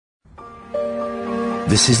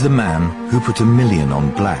This is the man who put 1,000,000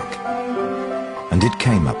 on black, and it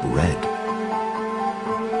came up red.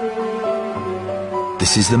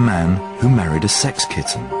 This is the man who married a sex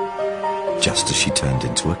kitten, just as she turned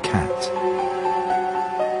into a cat.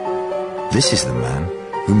 This is the man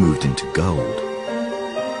who moved into gold,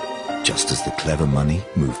 just as the clever money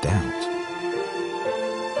moved out.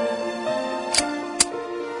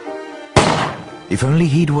 If only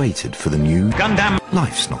he'd waited for the new Gundam.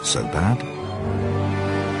 Life's not so bad.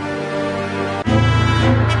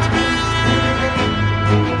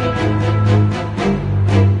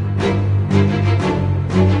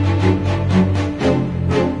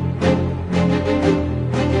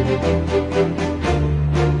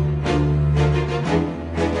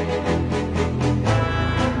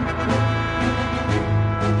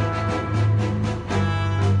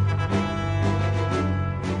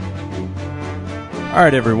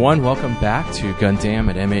 Alright everyone, welcome back to Gundam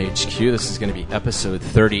at MAHQ. This is going to be episode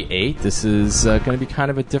 38. This is going to be kind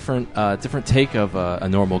of a different take of a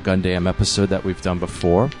normal Gundam episode that we've done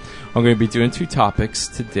before. I'm going to be doing two topics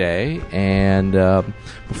today, and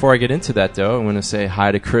before I get into that though, I'm going to say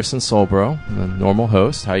hi to Chris and Solbro, the normal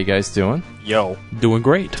host. How you guys doing? Yo. Doing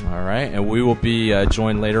great. Alright, and we will be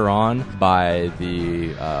joined later on by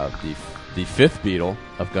the fifth Beetle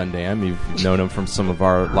of Gundam. You've known him from some of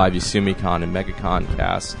our live YusumiCon and MegaCon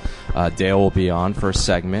casts. Dale will be on for a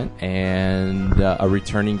segment, and a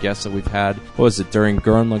returning guest that we've had, what was it, during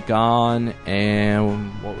Gurren Lagann, and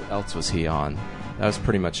what else was he on? That was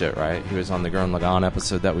pretty much it, right? He was on the Gurren Lagann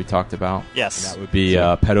episode that we talked about. Yes. That would be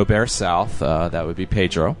Pedo Bear South. That would be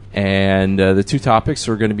Pedro. And the two topics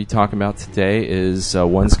we're going to be talking about today is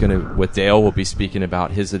one's going to, with Dale, will be speaking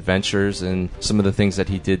about his adventures and some of the things that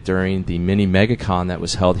he did during the mini MegaCon that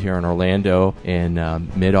was held here in Orlando in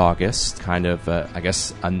mid-August. Kind of, I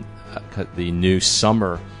guess, the new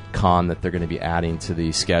summer con that they're going to be adding to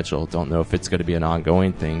the schedule. Don't know if it's going to be an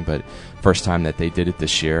ongoing thing, but first time that they did it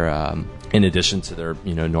this year. In addition to their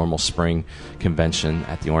normal spring convention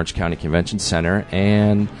at the Orange County Convention Center.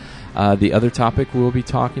 And the other topic we'll be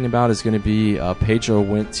talking about is going to be Pedro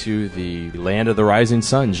went to the land of the rising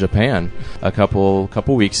sun, Japan, a couple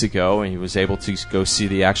weeks ago, and he was able to go see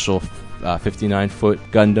the actual 59-foot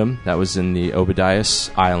Gundam that was in the Obadiah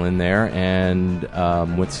Island there, and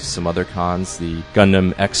went to some other cons, the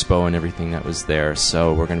Gundam Expo and everything that was there.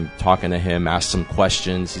 So we're going to be talking to him, ask some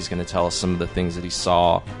questions. He's going to tell us some of the things that he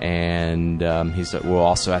saw, and we'll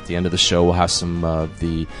also, at the end of the show, we'll have some of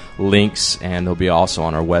the links, and they'll be also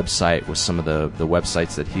on our website with some of the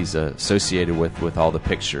websites that he's associated with all the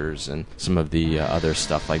pictures and some of the other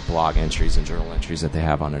stuff like blog entries and journal entries that they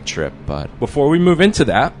have on their trip. But before we move into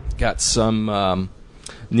that, got some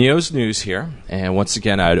Neo's news here, and once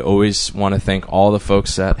again, I'd always want to thank all the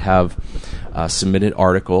folks that have submitted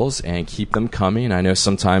articles and keep them coming. I know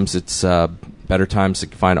sometimes it's better times to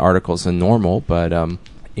find articles than normal, but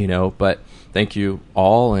but thank you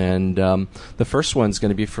all. And the first one's going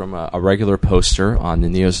to be from a regular poster on the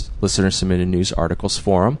Neo's Listener Submitted News Articles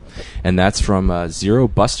Forum, and that's from Zero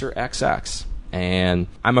Buster XX. And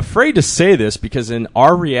I'm afraid to say this because in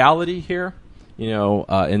our reality here,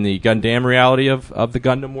 in the Gundam reality of the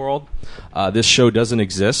Gundam world, this show doesn't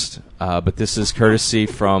exist, but this is courtesy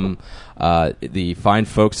from the fine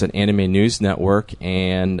folks at Anime News Network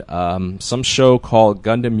and some show called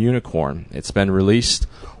Gundam Unicorn. It's been released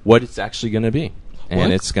what it's actually going to be.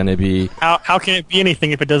 And it's going to be... How can it be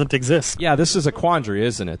anything if it doesn't exist? Yeah, this is a quandary,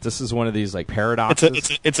 isn't it? This is one of these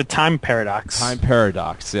paradoxes. It's a time paradox. Time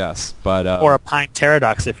paradox, yes. But or a pine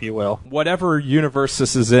pterodox, if you will. Whatever universe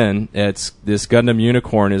this is in, this Gundam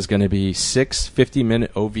Unicorn is going to be 6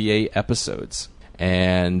 50-minute OVA episodes.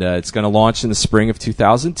 And it's going to launch in the spring of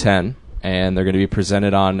 2010. And they're going to be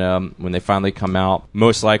presented on, when they finally come out,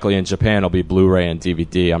 most likely in Japan, it'll be Blu-ray and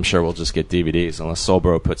DVD. I'm sure we'll just get DVDs unless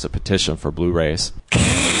Solbro puts a petition for Blu-rays.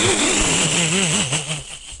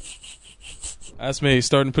 That's me,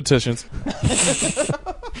 starting petitions.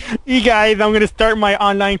 You guys, I'm going to start my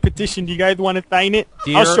online petition. Do you guys want to sign it?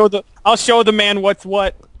 I'll show the man what's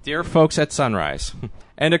what. Dear folks at Sunrise...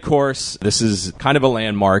 And, of course, this is kind of a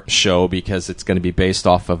landmark show because it's going to be based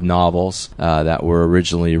off of novels that were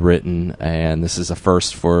originally written, and this is a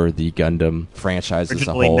first for the Gundam franchise as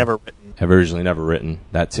a whole. Originally never written,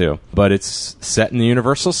 that too. But it's set in the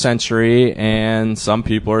Universal Century, and some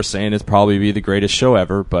people are saying it's probably be the greatest show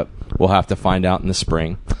ever, but we'll have to find out in the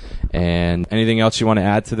spring. And anything else you want to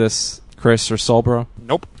add to this, Chris or Solbro?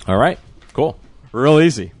 Nope. All right, cool. Real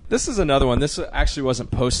easy. This is another one. This actually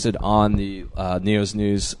wasn't posted on the Neo's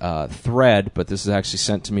News thread, but this is actually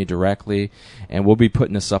sent to me directly, and we'll be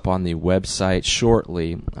putting this up on the website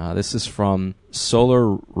shortly. This is from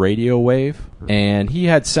Solar Radio Wave, and he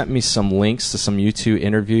had sent me some links to some YouTube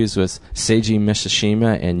interviews with Seiji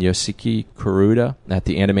Mishishima and Yoshiki Kuruda at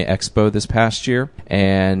the Anime Expo this past year,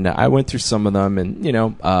 and I went through some of them, and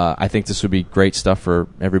I think this would be great stuff for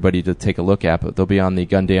everybody to take a look at, but they'll be on the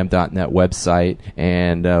Gundam.net website,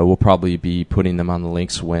 and we'll probably be putting them on the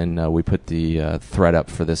links when we put the thread up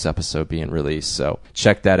for this episode being released, so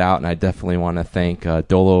check that out, and I definitely want to thank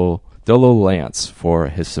Dolo Lance for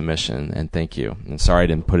his submission, and thank you. And sorry I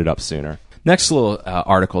didn't put it up sooner. Next little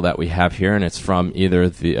article that we have here, and it's from either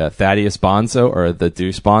the Thaddeus Bonzo or the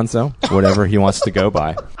Deuce Bonzo, whatever he wants to go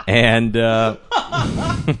by. And I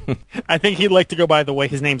think he'd like to go by the way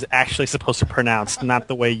his name's actually supposed to be pronounced, not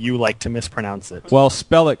the way you like to mispronounce it. Well,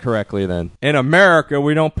 spell it correctly then. In America,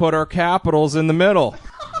 we don't put our capitals in the middle.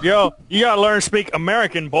 Yo, you gotta learn to speak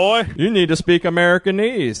American, boy. You need to speak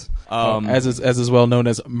Americanese. As is well known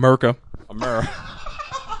as Merca.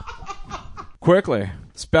 Quickly.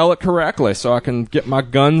 Spell it correctly so I can get my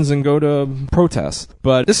guns and go to protest.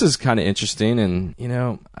 But this is kind of interesting, and,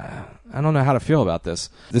 I don't know how to feel about this.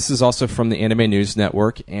 This is also from the Anime News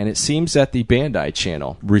Network, and it seems that the Bandai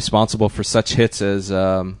channel, responsible for such hits as,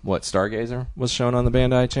 Stargazer was shown on the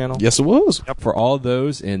Bandai channel? Yes, it was. Yep. For all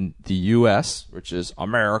those in the U.S., which is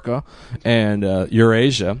America, and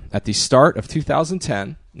Eurasia, at the start of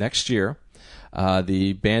 2010, next year,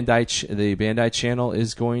 the Bandai channel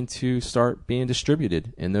is going to start being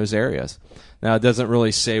distributed in those areas. Now, it doesn't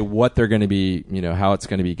really say what they're going to be, how it's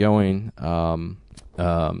going to be going, how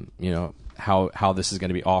this is going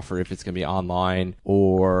to be offered, if it's going to be online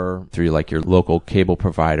or through like your local cable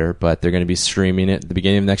provider, but they're going to be streaming it at the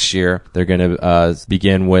beginning of next year. They're going to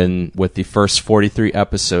begin with the first 43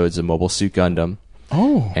 episodes of Mobile Suit Gundam.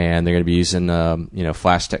 Oh. And they're going to be using,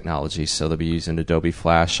 Flash technology, so they'll be using Adobe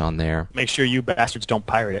Flash on there. Make sure you bastards don't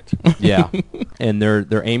pirate it. Yeah. And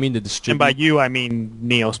they're aiming to distribute... And by you, I mean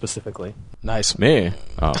Neo specifically. Nice. Me?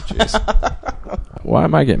 Oh, jeez. Why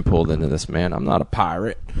am I getting pulled into this, man? I'm not a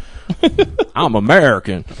pirate. I'm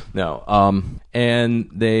American. No. And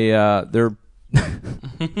they're...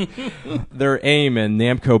 Their aim, and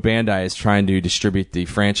Namco Bandai is trying to distribute the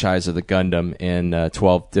franchise of the Gundam in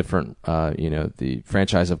 12 different, the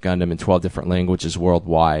franchise of Gundam in 12 different languages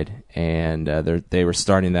worldwide. And they were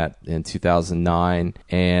starting that in 2009,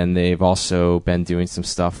 and they've also been doing some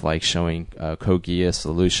stuff like showing Code Geass,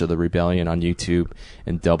 Lelouch, the Rebellion on YouTube,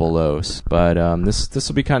 and Double O's. But this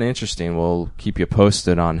will be kind of interesting. We'll keep you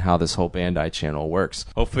posted on how this whole Bandai channel works.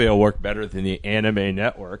 Hopefully it'll work better than the Anime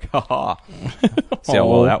Network. Haha. See how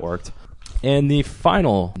well that worked. And the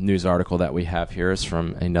final news article that we have here is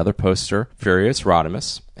from another poster, Furious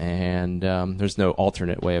Rodimus, and there's no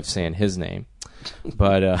alternate way of saying his name.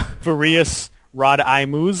 But Furious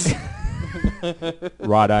Rodimus.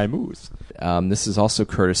 Rodimus. This is also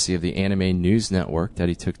courtesy of the Anime News Network that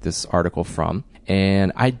he took this article from.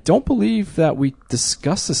 And I don't believe that we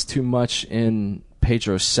discussed this too much in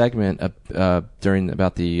Pedro's segment during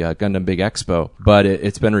about the Gundam Big Expo, but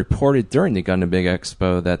it's been reported during the Gundam Big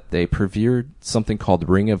Expo that they previewed something called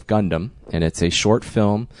Ring of Gundam, and it's a short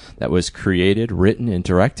film that was created, written, and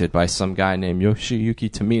directed by some guy named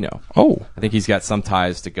Yoshiyuki Tomino. Oh. I think he's got some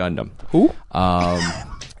ties to Gundam. Who?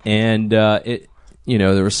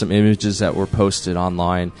 There were some images that were posted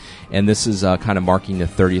online, and this is kind of marking the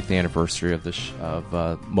 30th anniversary of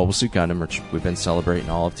Mobile Suit Gundam, which we've been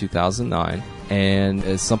celebrating all of 2009. And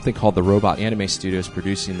it's something called the Robot Anime Studios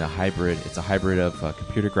producing the hybrid. It's a hybrid of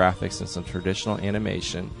computer graphics and some traditional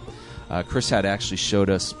animation. Chris had actually showed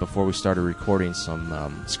us before we started recording some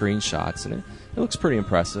screenshots, and it looks pretty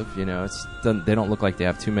impressive. They don't look like they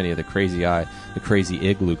have too many of the crazy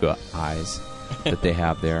igloo eyes that they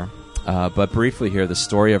have there. But briefly here, the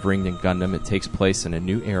story of Ring of Gundam, it takes place in a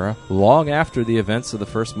new era, long after the events of the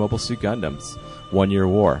first Mobile Suit Gundam's 1-year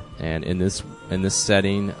war. And in this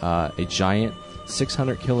setting, a giant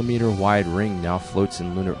 600-kilometer wide ring now floats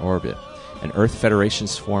in lunar orbit. An Earth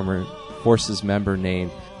Federation's forces member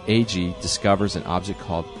named AG discovers an object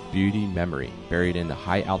called Beauty Memory, buried in the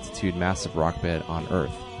high-altitude massive rock bed on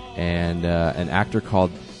Earth. And an actor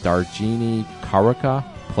called Darjini Karuka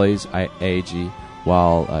plays AG,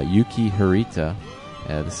 while Yuki Hirita,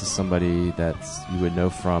 this is somebody that you would know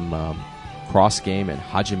from Cross Game and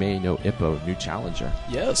Hajime no Ippo, New Challenger.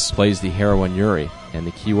 Yes. Plays the heroine Yuri. And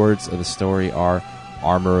the keywords of the story are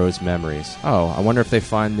Armoro's memories. Oh, I wonder if they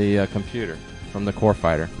find the computer from the Core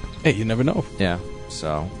Fighter. Hey, you never know. Yeah,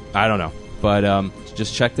 so, I don't know. But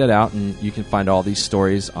just check that out, and you can find all these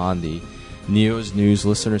stories on the Neo's News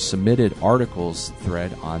listeners submitted articles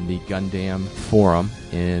thread on the Gundam forum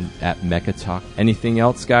at Mecha Talk. Anything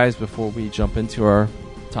else, guys, before we jump into our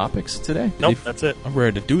topics today? Nope, that's it. I'm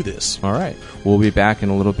ready to do this. All right. We'll be back in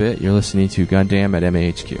a little bit. You're listening to Gundam at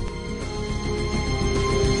MAHQ.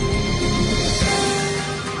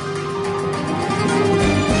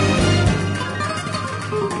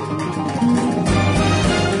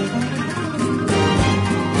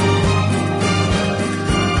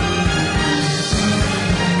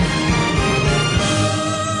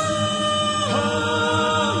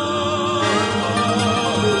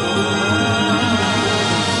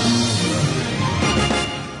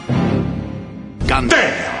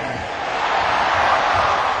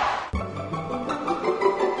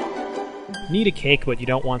 Need a cake but you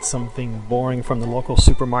don't want something boring from the local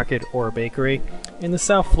supermarket or bakery? In the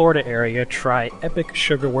South Florida area, try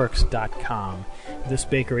EpicSugarWorks.com. This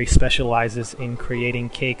bakery specializes in creating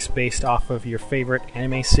cakes based off of your favorite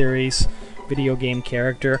anime series, video game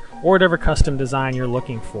character, or whatever custom design you're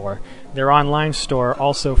looking for. Their online store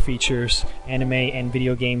also features anime and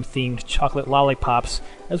video game themed chocolate lollipops,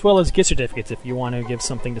 as well as gift certificates if you want to give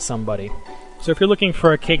something to somebody. So if you're looking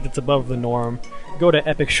for a cake that's above the norm, go to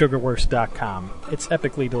EpicSugarWorks.com. It's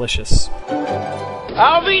epically delicious.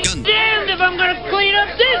 I'll be damned if I'm gonna clean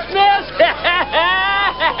up this mess!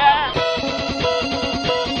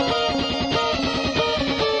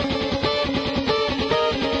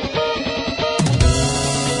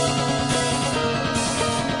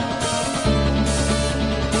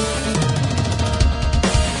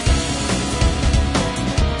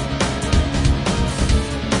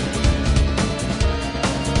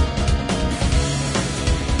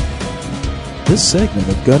 This segment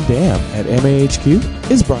of Gundam at MAHQ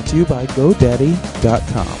is brought to you by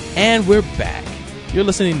GoDaddy.com. And we're back. You're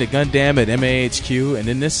listening to Gundam at MAHQ, and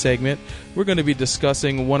in this segment, we're going to be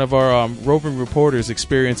discussing one of our roving reporters'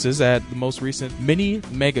 experiences at the most recent Mini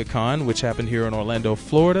MegaCon, which happened here in Orlando,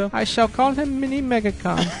 Florida. I shall call him Mini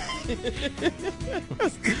MegaCon.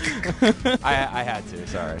 I had to,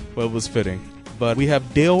 sorry. Well, it was fitting. But we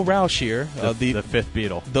have Dale Roush here. The fifth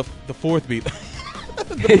Beatle. The fourth Beatle.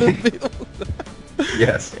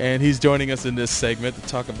 Yes. And he's joining us in this segment to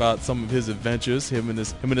talk about some of his adventures. Him and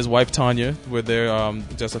his wife Tanya were there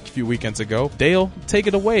just a few weekends ago. Dale, take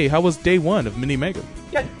it away. How was day one of Mini Mega?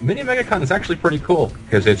 Yeah, Mini MegaCon is actually pretty cool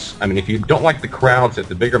because if you don't like the crowds at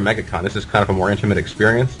the bigger MegaCon, this is kind of a more intimate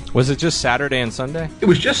experience. Was it just Saturday and Sunday? It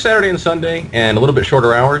was just Saturday and Sunday and a little bit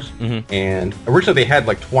shorter hours. Mm-hmm. And originally they had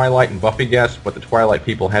like Twilight and Buffy guests, but the Twilight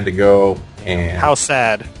people had to go and how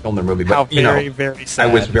sad. Film their movie. But, how very sad.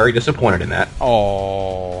 I was very disappointed in that.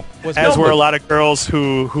 Oh, as were a lot of girls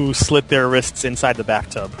who slit their wrists inside the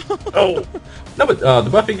bathtub. Oh. No, but the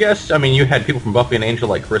Buffy guests, you had people from Buffy and Angel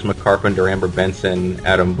like Charisma Carpenter, Amber Benson,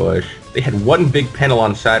 Adam Bush. They had one big panel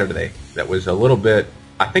on Saturday that was a little bit,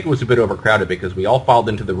 I think it was a bit overcrowded because we all filed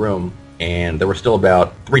into the room and there were still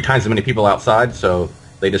about 3 times as many people outside, so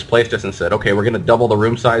they displaced us and said, okay, we're going to double the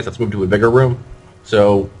room size, let's move to a bigger room.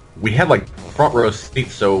 So we had like front row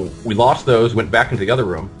seats, so we lost those, went back into the other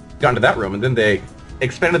room, got into that room, and then they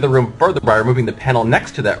expanded the room further by removing the panel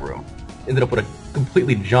next to that room. Ended up with a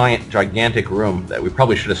completely gigantic room that we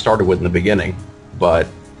probably should have started with in the beginning. But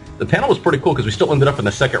the panel was pretty cool because we still ended up in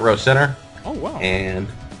the second row center. Oh, wow. And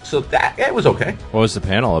so it was okay. What was the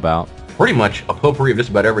panel about? Pretty much a potpourri of just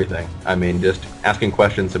about everything. Just asking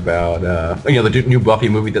questions about, the new Buffy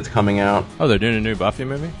movie that's coming out. Oh, they're doing a new Buffy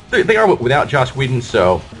movie? They are, but without Joss Whedon,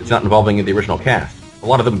 so it's not involving the original cast. A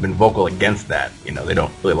lot of them have been vocal against that. They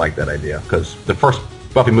don't really like that idea because the first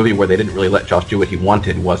Buffy movie where they didn't really let Joss do what he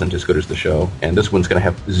wanted wasn't as good as the show, and this one's going to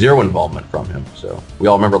have zero involvement from him. So we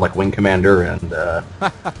all remember like Wing Commander and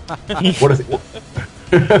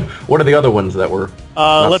what are the other ones that were?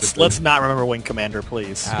 Let's not remember Wing Commander,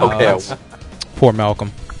 please. Okay. Poor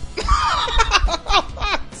Malcolm.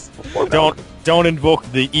 Don't invoke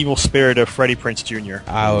the evil spirit of Freddie Prinze Jr.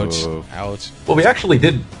 Ouch. Ooh. Ouch. Well, we actually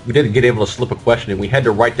did get able to slip a question, and we had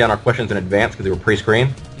to write down our questions in advance because they were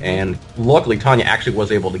pre-screened. And luckily, Tanya actually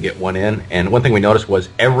was able to get one in. And one thing we noticed was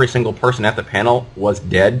every single person at the panel was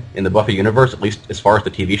dead in the Buffy universe, at least as far as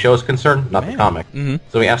the TV show is concerned, not the comic. Mm-hmm.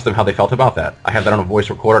 So we asked them how they felt about that. I have that on a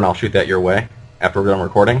voice recorder, and I'll shoot that your way after we're done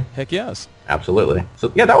recording. Heck yes. Absolutely.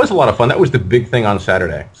 So, yeah, that was a lot of fun. That was the big thing on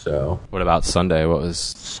Saturday. So. What about Sunday? What was...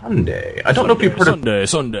 Sunday? I don't know if you've heard of...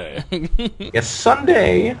 Sunday. Yes,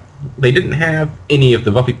 Sunday, they didn't have any of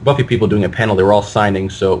the Buffy people doing a panel. They were all signing,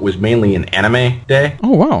 so it was mainly an anime day.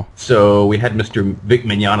 Oh, wow. So we had Mr. Vic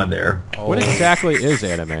Mignogna there. Oh. What exactly is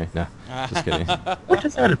anime? No, just kidding. What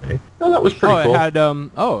is anime? No, that was pretty cool.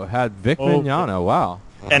 It had Vic Mignogna. Wow.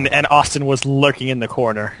 and Austin was lurking in the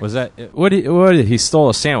corner. Was that what? He stole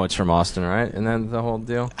a sandwich from Austin, right? And then the whole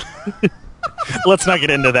deal. Let's not get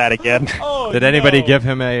into that again. Did anybody give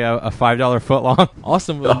him a $5 footlong?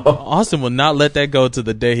 Austin will not let that go to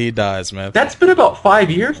the day he dies, man. That's been about 5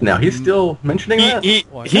 years now. He's still mentioning that? He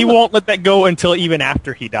won't let that go until even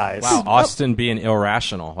after he dies. Wow, Austin being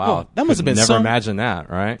irrational. Wow, Well, that must have been never some- imagined that,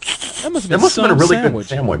 right? That must That must have been a really good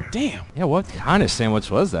sandwich. Damn. Yeah, what kind of sandwich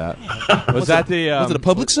was that? Was that the? Was it a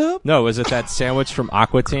public sub? No, was it that sandwich from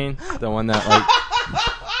Aquatine? The one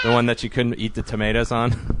that you couldn't eat the tomatoes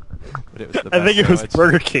on? But it was the I think best it was sandwich.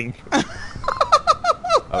 Burger King.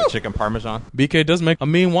 Oh, chicken parmesan. BK does make a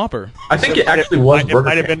mean Whopper. I think it actually was Burger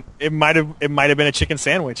might have King. been. It might have been a chicken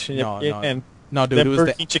sandwich. No, and No, dude, them it was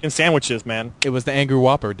Burger King chicken sandwiches, man. it was the Angry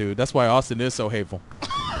Whopper, dude. That's why Austin is so hateful.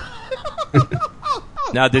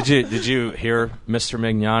 Now, did you hear Mr.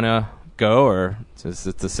 Mignogna go, or is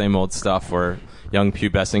it the same old stuff where young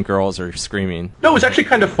pubescent girls are screaming? No, it was actually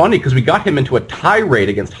kind of funny because we got him into a tirade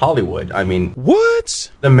against Hollywood. I mean,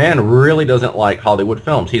 What? the man really doesn't like Hollywood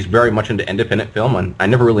films. He's very much into independent film, and I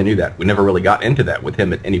never really knew that. We never really got into that with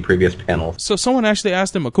him at any previous panels. So someone actually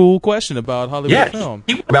asked him a cool question about Hollywood Yeah, film.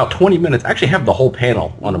 he about 20 minutes. I actually have the whole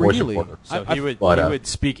panel on a voice Really? recorder. So I- he would but, he would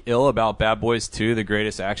speak ill about Bad Boys 2, the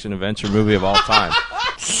greatest action adventure movie of all time.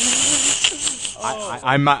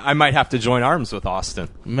 I might have to join arms with Austin.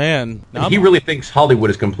 Man, now He really thinks Hollywood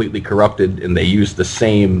is completely corrupted, and they use the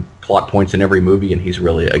same plot points in every movie, and he's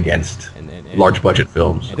really against And- large budget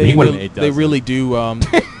films. they, He went- really, they really do.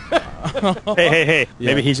 Hey!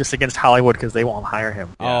 Maybe he's just against Hollywood because they won't hire him.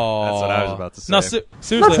 Oh, that's what I was about to say. No,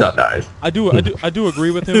 seriously, That's not nice. I do agree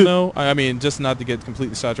with him though. I mean, just not to get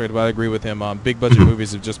completely saturated, but I agree with him. Big budget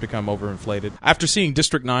movies have just become overinflated. After seeing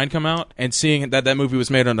District 9 come out and seeing that movie was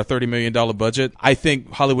made on a $30 million budget, I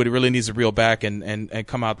think Hollywood really needs to reel back and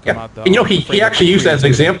come out. Yeah. And you know, he actually used that as an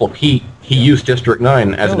example. He used District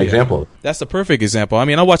 9 as an yeah. example. That's a perfect example. I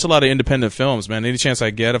mean, I watch a lot of independent films, man. Any chance I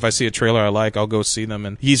get, if I see a trailer I like, I'll go see them.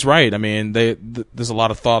 And he's right. I mean, there's a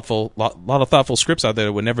lot of thoughtful scripts out there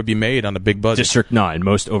that would never be made on a big budget. District 9,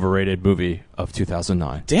 most overrated movie of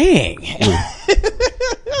 2009. Dang.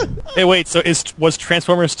 Hey, wait. So was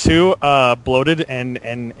Transformers 2 bloated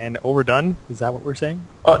and overdone? Is that what we're saying?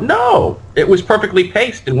 No, it was perfectly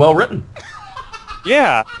paced and well written.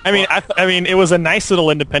 Yeah. I mean, I mean, it was a nice little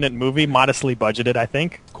independent movie, modestly budgeted. I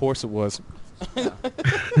think. Of course it was.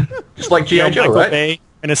 Just like G.I. Joe, Michael right? Bay,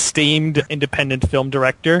 an esteemed independent film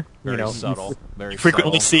director. Very subtle. Very You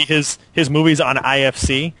frequently subtle. see his movies on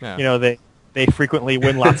IFC. Yeah. You know, they frequently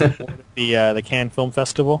win lots of awards at the Cannes Film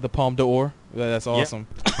Festival. The Palme d'Or. That's awesome.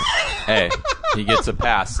 Hey, he gets a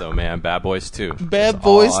pass, though, man. Bad Boys 2. Bad That's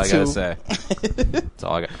Boys all I 2. gotta say. That's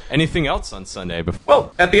all I got. Anything else on Sunday?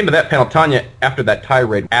 Well, at the end of that panel, Tanya, after that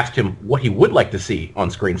tirade, asked him what he would like to see on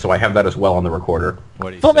screen, so I have that as well on the recorder. What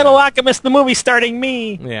do you Full say? Metal Alchemist, the movie starting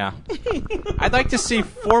me. Yeah. I'd like to see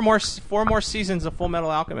four more seasons of Full Metal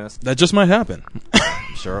Alchemist. That just might happen.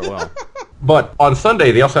 I'm sure it will. But on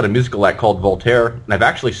Sunday, they also had a musical act called Voltaire, and I've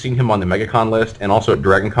actually seen him on the MegaCon list and also at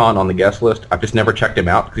DragonCon on the guest list. I've just never checked him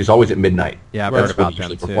out because he's always at midnight. Yeah, I've That's heard when about he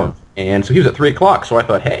usually them, too. performs. And so he was at 3 o'clock, so I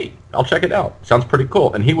thought, hey, I'll check it out. Sounds pretty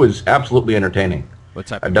cool. And he was absolutely entertaining. What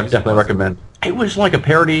type I of music definitely was it? recommend. It was like a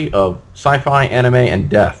parody of sci-fi, anime, and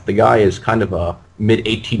death. The guy is kind of a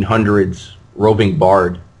mid-1800s roving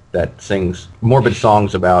bard that sings morbid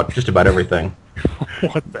songs about just about everything.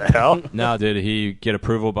 What the hell? Now, did he get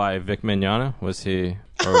approval by Vic Mignogna? Was he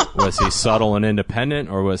subtle and independent,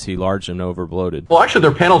 or was he large and overbloated? Well, actually,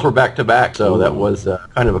 their panels were back-to-back, so that was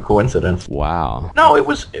kind of a coincidence. Wow. No, it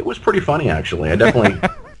was pretty funny, actually. I definitely...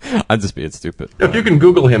 I'm just being stupid. If you can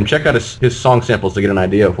Google him, check out his song samples to get an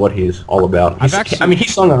idea of what he's all about. He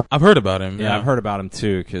sung on... I've heard about him. Yeah, I've heard about him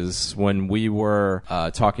too, because when we were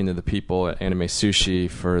talking to the people at Anime Sushi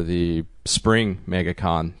for the spring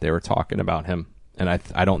MegaCon, they were talking about him. And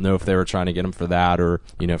I don't know if they were trying to get him for that or,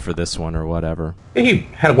 for this one or whatever. He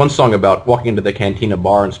had one song about walking into the Cantina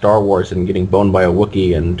bar in Star Wars and getting boned by a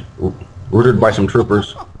Wookiee and rooted by some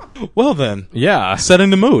troopers. Well then, Yeah.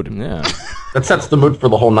 setting the mood. Yeah. That sets the mood for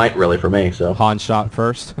the whole night, really, for me, so... Han shot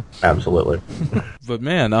first. Absolutely. But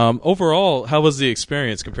man, overall, how was the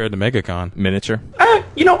experience compared to MegaCon? Miniature.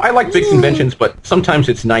 I like big conventions, but sometimes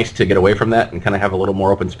it's nice to get away from that and kind of have a little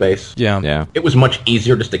more open space. Yeah. Yeah. It was much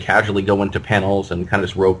easier just to casually go into panels and kind of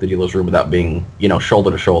just rope the dealer's room without being,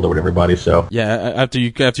 shoulder to shoulder with everybody, so... Yeah, after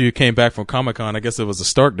you came back from Comic-Con, I guess it was a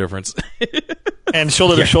stark difference. And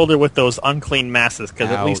shoulder to shoulder with those unclean masses, because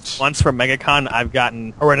at least once from MegaCon, I've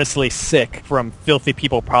gotten horrendously sick from filthy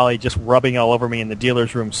people probably just rubbing all over me in the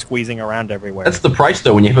dealer's room, squeezing around everywhere. That's the price,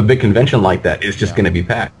 though, when you have a big convention like that. It's just going to be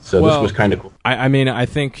packed. So this was kind of cool. I mean, I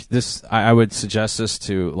think this. I would suggest this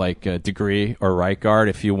to like Degree or Right Guard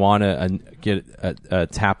if you want to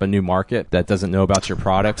tap a new market that doesn't know about your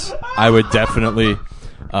products. I would definitely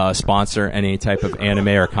sponsor any type of anime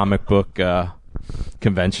or comic book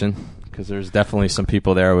convention. Because there's definitely some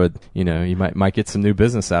people there would, you might get some new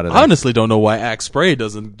business out of that. I honestly don't know why Axe Spray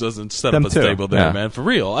doesn't set up a stable there, man. For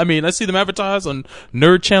real. I mean, I see them advertise on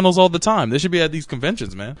nerd channels all the time. They should be at these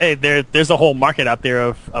conventions, man. Hey, there's a whole market out there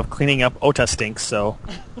of cleaning up Ota stinks, so...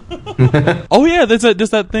 Oh yeah, there's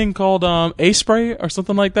that thing called A Spray or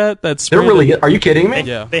something like that. That's they're really. Are you kidding me?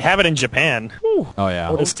 They have it in Japan. Oh yeah,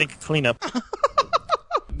 Ota stink cleanup.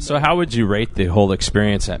 So how would you rate the whole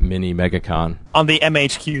experience at Mini MegaCon? On the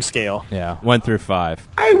MHQ scale. Yeah, 1 through 5.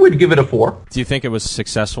 I would give it a 4. Do you think it was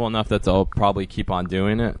successful enough that they'll probably keep on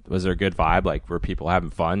doing it? Was there a good vibe? Like, were people having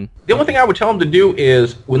fun? The only thing I would tell them to do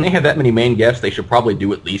is, when they have that many main guests, they should probably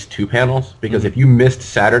do at least 2 panels. Because if you missed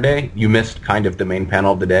Saturday, you missed kind of the main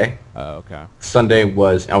panel of the day. Oh, okay. Sunday I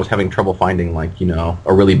was having trouble finding, a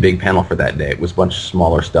really big panel for that day. It was a bunch of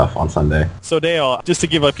smaller stuff on Sunday. So Dale, just to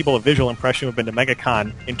give people a visual impression who've been to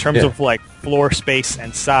MegaCon, in terms of floor space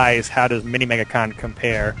and size, how does Mini MegaCon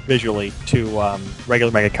compare visually to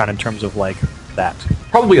regular MegaCon in terms of that?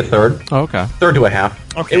 Probably a third. Oh, okay. Third to a half.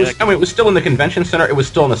 Okay. It was still in the convention center. It was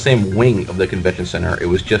still in the same wing of the convention center. It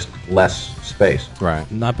was just less space. Right.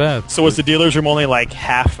 Not bad. So was the dealer's room only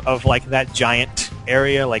half of that giant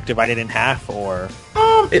area, divided in half, or?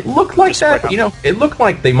 It looked like that. It looked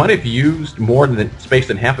like they might have used more than space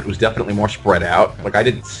than half. But it was definitely more spread out. I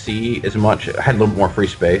didn't see as much. I had a little more free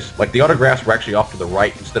space. The autographs were actually off to the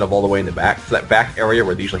right instead of all the way in the back. So that back area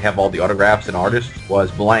where they usually have all the autographs and artists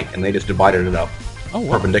was blank, and they just divided it up. Oh,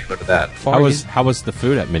 wow. Perpendicular to that. How was the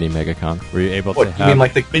food at Mini MegaCon? Were you able to have... You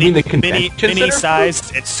mean the convention mini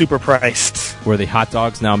sized, it's super priced. Were the hot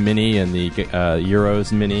dogs now mini and the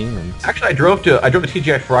Euros mini? And... Actually, I drove to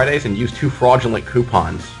TGI Fridays and used 2 fraudulent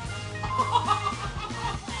coupons.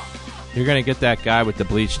 You're going to get that guy with the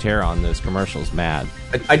bleached hair on those commercials mad.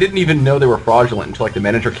 I didn't even know they were fraudulent until the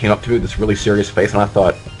manager came up to me with this really serious face, and I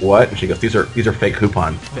thought, "What?" And she goes, "These are fake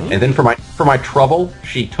coupons." And then for my trouble,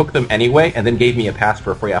 she took them anyway, and then gave me a pass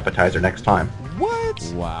for a free appetizer next time. What?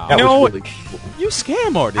 Wow. That was really cool. You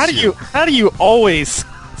scam artist. How do you always?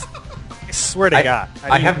 I swear to God.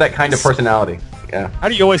 I have that kind of personality. Yeah. How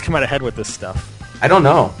do you always come out ahead with this stuff? I don't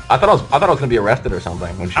know. I thought I was going to be arrested or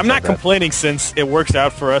something. When she I'm said not that. complaining since it works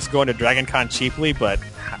out for us going to Dragon Con cheaply, but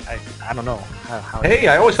I don't know. Hey,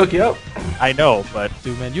 I always hook you up. I know, but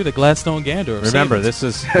dude, man, you're the Gladstone Gander. Remember, this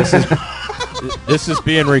is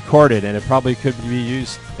being recorded, and it probably could be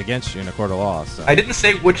used against you in a court of law. So. I didn't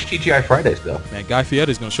say which TGI Fridays though. Man, Guy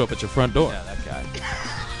Fieri's going to show up at your front door. Yeah, that guy.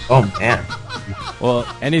 Oh man. Well,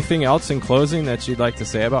 anything else in closing that you'd like to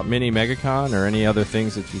say about Mini MegaCon, or any other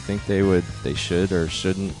things that you think they should or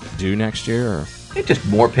shouldn't do next year? Or? Just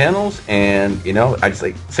more panels, and I just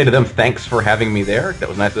say to them, thanks for having me there. That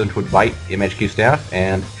was nice of them to invite the MHQ staff,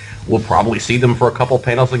 and we'll probably see them for a couple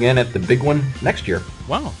panels again at the big one next year.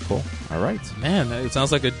 Wow, cool. All right, man, it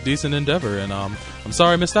sounds like a decent endeavor, and I'm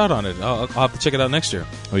sorry I missed out on it. I'll have to check it out next year.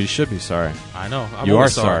 Well, you should be sorry. I know. You are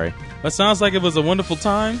sorry. But sounds like it was a wonderful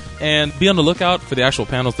time, and be on the lookout for the actual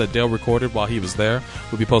panels that Dale recorded while he was there.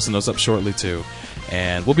 We'll be posting those up shortly too,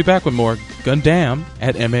 and we'll be back with more Gundam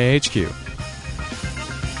at MAHQ.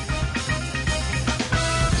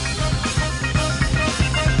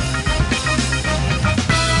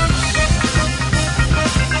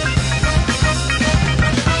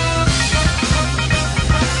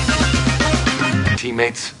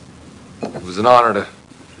 Teammates, it was an honor to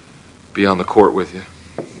be on the court with you.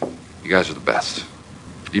 You guys are the best.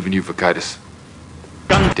 Even you, Vakitis.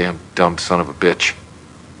 Damn dumb son of a bitch.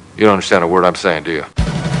 You don't understand a word I'm saying, do you?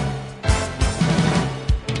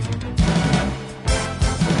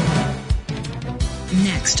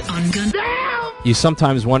 Next on Gundam. You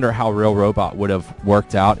sometimes wonder how Real Robot would have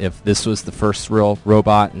worked out if this was the first Real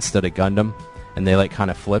Robot instead of Gundam, and they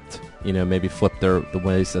kind of flipped. Maybe flip the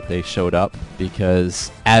ways that they showed up, because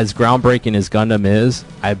as groundbreaking as Gundam is,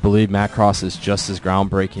 I believe Macross is just as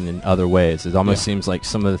groundbreaking in other ways. It almost seems like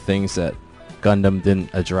some of the things that Gundam didn't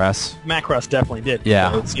address. Macross definitely did. Yeah.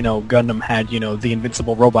 Because, Gundam had, the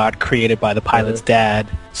invincible robot created by the pilot's dad,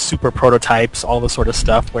 super prototypes, all this sort of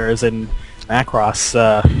stuff, whereas in Macross,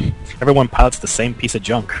 everyone pilots the same piece of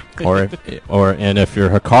junk. And if you're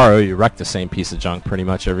Hikaru, you wreck the same piece of junk pretty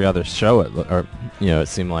much every other show. It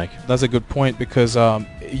seemed like. That's a good point, because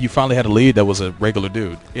you finally had a lead that was a regular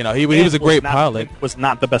dude. You know, he was a great pilot. Was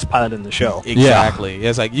not the best pilot in the show. Exactly. Yeah.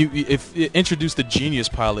 It's like if you introduced the genius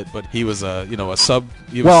pilot, but he was sub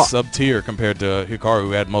tier compared to Hikaru,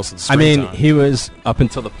 who had most of the screen time. He was, up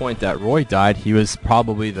until the point that Roy died, he was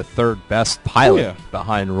probably the third best pilot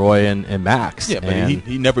behind Roy and Max. Yeah, but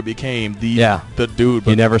he never became the dude. But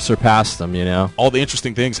he never surpassed them, you know. All the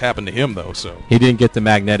interesting things happened to him, though. So he didn't get the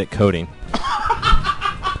magnetic coating.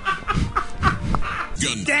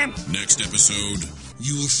 Gundam. Next episode,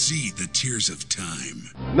 you will see the tears of time.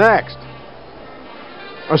 Next.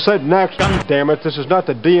 I said next. God damn it, this is not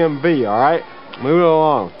the DMV, all right? Move it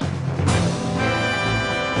along.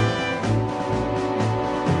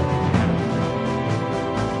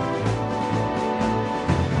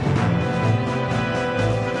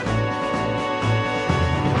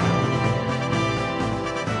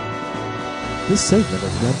 This segment of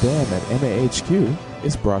Gundam at MAHQ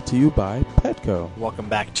is brought to you by Petco. Welcome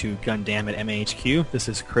back to Gundam at MAHQ. This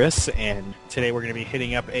is Chris, and today we're going to be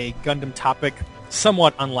hitting up a Gundam topic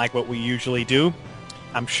somewhat unlike what we usually do.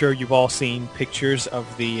 I'm sure you've all seen pictures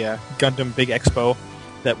of the Gundam Big Expo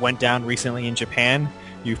that went down recently in Japan.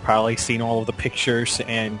 You've probably seen all of the pictures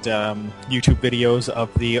and YouTube videos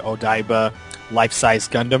of the Odaiba life-size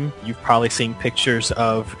Gundam. You've probably seen pictures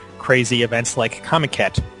of crazy events like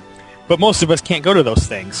Comiket. But most of us can't go to those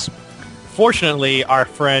things. Fortunately, our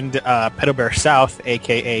friend Pedo Bear South,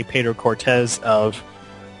 a.k.a. Pedro Cortez of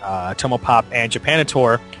Tomopop and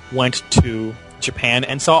Japanator, went to Japan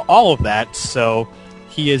and saw all of that. So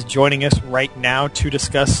he is joining us right now to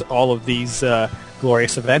discuss all of these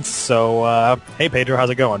glorious events. So, hey, Pedro, how's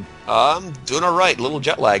it going? I'm doing all right. A little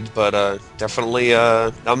jet-lagged, but definitely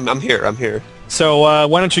I'm here. So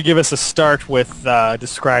why don't you give us a start with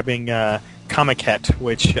describing Comiket,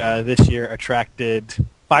 which this year attracted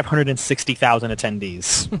 560,000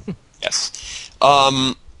 attendees. Yes.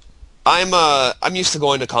 I'm used to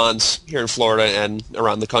going to cons here in Florida and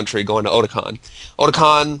around the country, going to Otakon.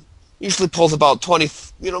 Otakon usually pulls about 20,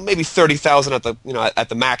 maybe 30,000 at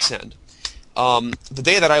the max end. The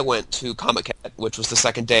day that I went to Comiket, which was the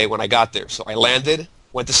second day when I got there, so I landed,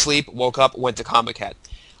 went to sleep, woke up, went to Comiket.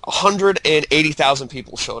 180,000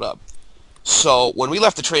 people showed up. So when we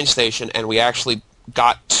left the train station and we actually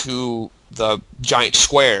got to the giant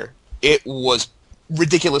square, it was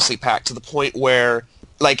ridiculously packed to the point where,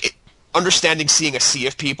 understanding seeing a sea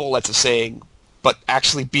of people, that's a saying, but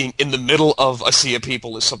actually being in the middle of a sea of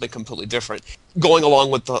people is something completely different. Going along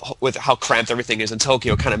with how cramped everything is in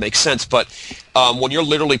Tokyo kind of makes sense, but when you're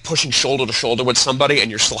literally pushing shoulder to shoulder with somebody and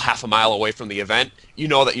you're still half a mile away from the event, you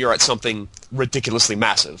know that you're at something ridiculously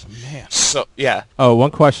massive. Man. So, yeah. Oh, one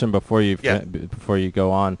question before you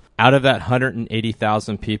go on. Out of that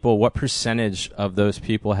 180,000 people, what percentage of those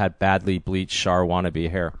people had badly bleached Char wannabe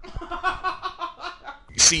hair?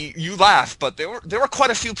 See, you laugh, but there were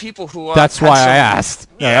quite a few people who. That's why I asked.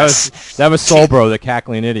 Yes. That was Solbro, the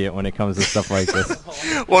cackling idiot, when it comes to stuff like this.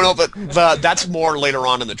 Well, no, but that's more later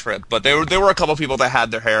on in the trip. But there were a couple people that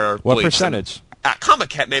had their hair bleached. What percentage? At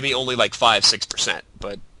Comiket, maybe only 5-6%,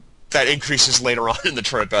 but that increases later on in the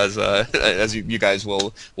trip as you guys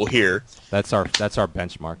will hear. That's our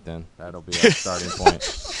benchmark then. That'll be our starting point.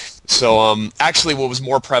 So, actually, what was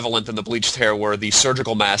more prevalent than the bleached hair were the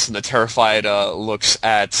surgical masks and the terrified looks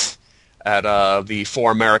at the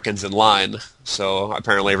 4 Americans in line. So,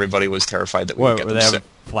 apparently, everybody was terrified that we would get them sick. Were they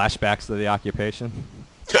having flashbacks to the occupation?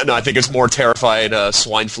 No, I think it's more terrified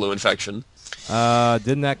swine flu infection.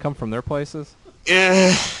 Didn't that come from their places?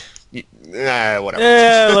 Whatever.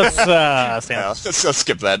 Let's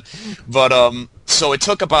skip that. But so it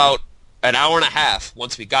took about an hour and a half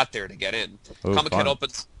once we got there to get in.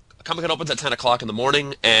 Comiket opens at 10 o'clock in the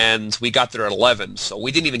morning, and we got there at 11, so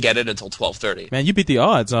we didn't even get in until 12:30. Man, you beat the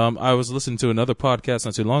odds. I was listening to another podcast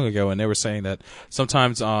not too long ago, and they were saying that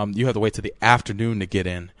sometimes you have to wait till the afternoon to get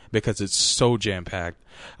in because it's so jam-packed.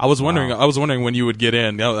 I was wondering when you would get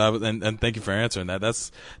in, and thank you for answering that.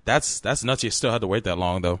 That's nuts. You still had to wait that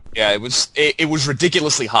long, though. Yeah, it was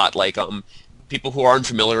ridiculously hot. People who aren't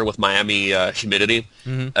familiar with Miami humidity,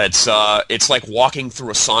 it's like walking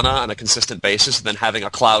through a sauna on a consistent basis and then having a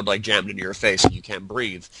cloud jammed into your face and you can't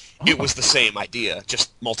breathe. It was the same idea,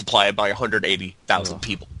 just multiply it by 180,000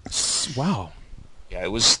 people. Wow. Yeah,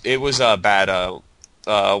 it was bad.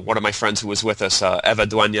 One of my friends who was with us, Eva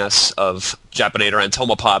Duenas of Japanator and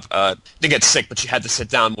Tomopop, didn't get sick, but she had to sit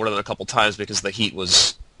down more than a couple times because the heat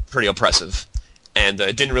was pretty oppressive. And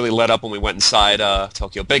it didn't really let up when we went inside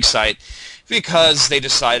Tokyo Big Sight because they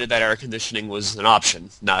decided that air conditioning was an option,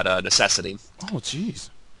 not a necessity. Oh, jeez.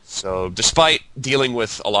 So despite dealing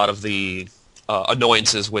with a lot of the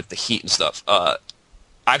annoyances with the heat and stuff,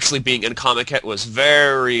 I actually being in Comic-Con was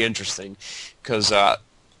very interesting because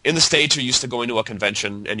in the States you're used to going to a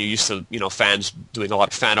convention and you're used to, fans doing a lot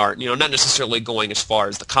of fan art, not necessarily going as far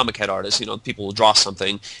as the Comic-Con artists, people will draw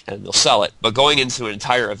something and they'll sell it. But going into an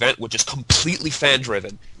entire event which is completely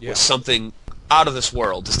fan-driven was something out of this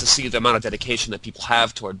world, just to see the amount of dedication that people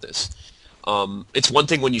have toward this. It's one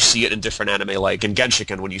thing when you see it in different anime, like in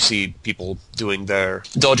Genshiken, when you see people doing their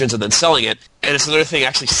doujins and then selling it, and it's another thing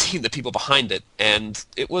actually seeing the people behind it, and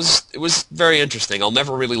it was very interesting. I'll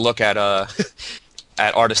never really look at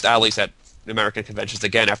at artist alleys at American conventions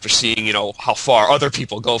again after seeing how far other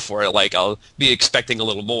people go for it. Like, I'll be expecting a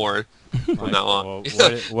little more from now on.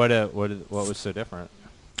 Well, what was so different?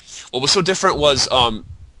 What was so different was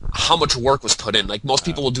how much work was put in. Like, most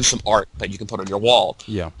people will do some art that you can put on your wall.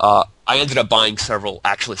 Yeah. I ended up buying several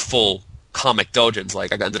actually full comic doujins.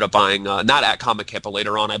 Like, I ended up buying, not at Comic-Con, but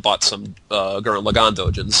later on I bought some Gurren Lagann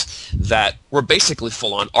doujins that were basically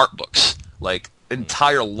full-on art books. Like,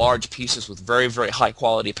 entire large pieces with very, very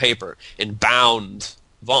high-quality paper in bound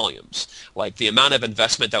volumes. Like, the amount of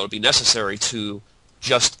investment that would be necessary to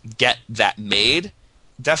just get that made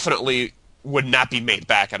definitely would not be made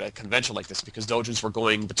back at a convention like this, because doujins were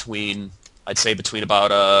going between about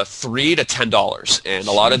 $3 to $10, and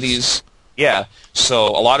a lot of these, so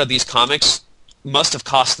a lot of these comics must have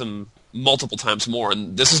cost them multiple times more,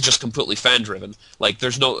 and this is just completely fan-driven. Like,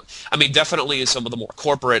 definitely some of the more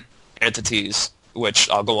corporate entities, which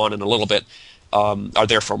I'll go on in a little bit, are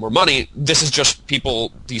there for more money. This is just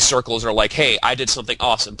people, these circles are like, hey, I did something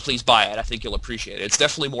awesome, please buy it, I think you'll appreciate it. It's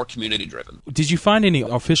definitely more community-driven. Did you find any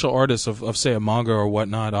official artists of say, a manga or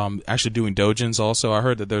whatnot, actually doing doujins also? I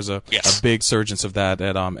heard that there's a big surgence of that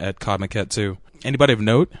at Comic-Con too. Anybody of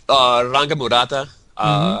note? Ranga Murata.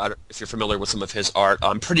 I don't know if you're familiar with some of his art.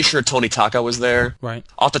 I'm pretty sure Tony Taka was there. Right.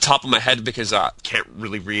 Off the top of my head, because I can't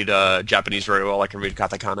really read Japanese very well. I can read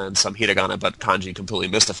katakana and some hiragana, but kanji completely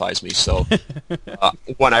mystifies me. So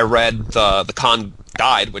when I read the Khan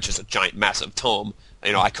Guide, which is a giant, massive tome,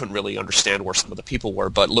 I couldn't really understand where some of the people were.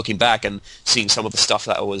 But looking back and seeing some of the stuff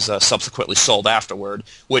that was subsequently sold afterward,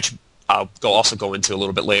 which I'll also go into a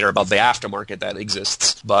little bit later about the aftermarket that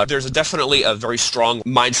exists. But there's definitely a very strong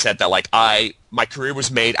mindset that, like, my career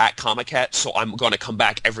was made at Comic-Con, so I'm going to come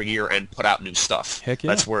back every year and put out new stuff. Heck yeah.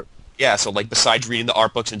 That's where, so, like, besides reading the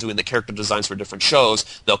art books and doing the character designs for different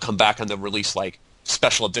shows, they'll come back and they'll release, like,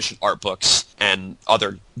 special edition art books and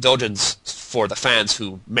other doujins for the fans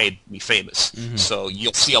who made me famous. Mm-hmm. So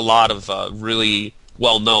you'll see a lot of really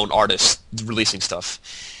well-known artists releasing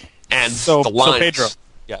stuff. And the lines... So, Pedro...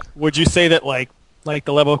 Yeah. Would you say that like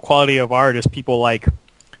the level of quality of art is people like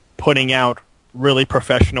putting out really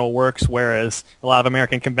professional works, whereas a lot of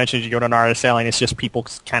American conventions you go to an artist selling, it's just people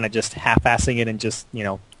kind of just half-assing it and just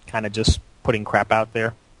kind of just putting crap out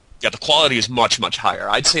there? Yeah, the quality is much, much higher.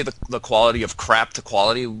 I'd say the quality of crap to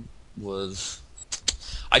quality was,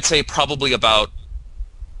 I'd say probably about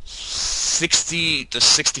 60 to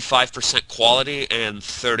 65% quality and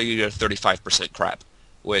 30 to 35% crap,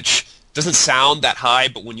 which doesn't sound that high,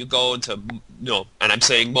 but when you go into, and I'm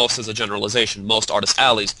saying most as a generalization, most artist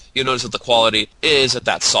alleys, you notice that the quality isn't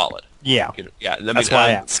that solid. Yeah. That's why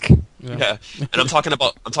I ask. Yeah. And I'm talking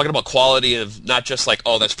about quality of not just like,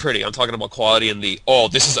 oh, that's pretty. I'm talking about quality in the, oh,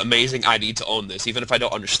 this is amazing, I need to own this. Even if I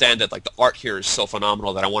don't understand it, like, the art here is so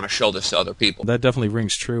phenomenal that I want to show this to other people. That definitely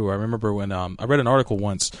rings true. I remember when I read an article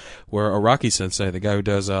once where Araki Sensei, the guy who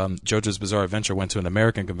does JoJo's Bizarre Adventure, went to an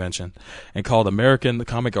American convention and called American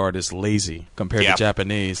comic artists lazy compared to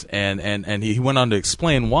Japanese. And he went on to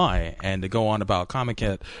explain why and to go on about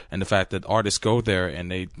Comic-Con and the fact that artists go there and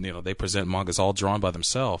they present mangas all drawn by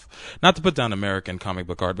themselves. Not to put down American comic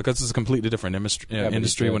book art, because it's a completely different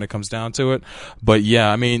industry when it comes down to it. But yeah,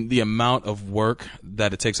 I mean, the amount of work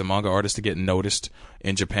that it takes a manga artist to get noticed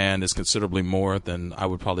in Japan is considerably more than I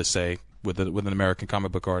would probably say with an American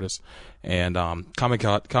comic book artist. And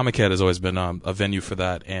Comic-Con has always been a venue for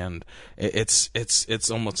that, and it's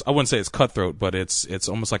almost, I wouldn't say it's cutthroat, but it's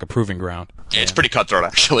almost like a proving ground. Yeah, it's pretty cutthroat,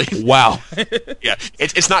 actually. Wow. Yeah,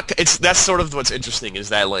 that's sort of what's interesting, is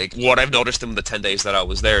that, like, what I've noticed in the 10 days that I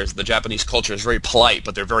was there is the Japanese culture is very polite,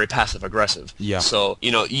 but they're very passive aggressive. Yeah. So,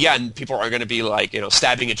 and people are going to be like,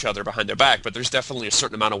 stabbing each other behind their back, but there's definitely a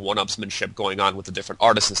certain amount of one-upsmanship going on with the different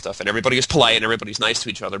artists and stuff, and everybody is polite and everybody's nice to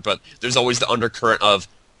each other, but there's always the undercurrent of,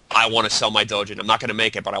 I want to sell my doujin. I'm not going to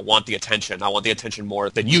make it, but I want the attention. I want the attention more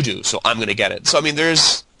than you do, so I'm going to get it. So, I mean,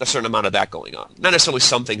 there's a certain amount of that going on. Not necessarily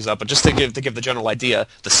sum things up, but just to give the general idea,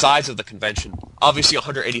 the size of the convention, obviously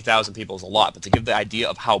 180,000 people is a lot, but to give the idea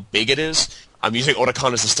of how big it is, I'm using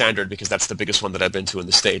Otakon as the standard because that's the biggest one that I've been to in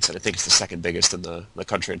the States, and I think it's the second biggest in the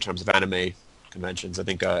country in terms of anime conventions. I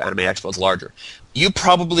think Anime Expo is larger. You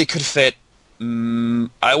probably could fit,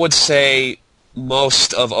 I would say,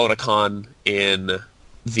 most of Otakon in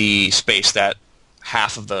the space that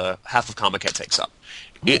half of Comic-Con takes up.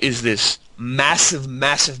 It is this massive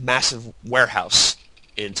warehouse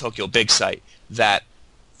in Tokyo Big Sight that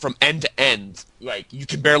from end to end, like, you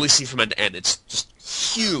can barely see from end to end. It's just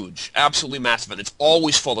huge, absolutely massive, and it's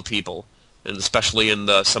always full of people, and especially in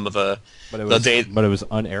some of the days. But it was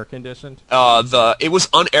unair conditioned. It was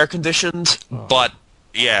unair conditioned, but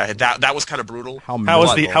yeah, that was kind of brutal. How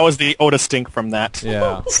was the Oda stink from that?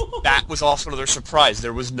 Yeah, that was also another surprise.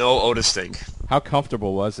 There was no Oda stink. How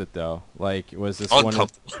comfortable was it though? Like, was this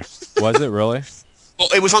uncomfortable? Was it really? Well,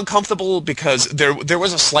 it was uncomfortable because there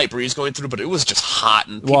was a slight breeze going through, but it was just hot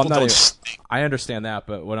and people I understand that,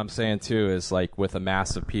 but what I'm saying too is, like, with a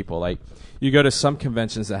mass of people, like, you go to some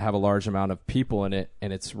conventions that have a large amount of people in it,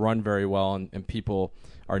 and it's run very well, and people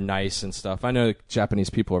are nice and stuff. I know Japanese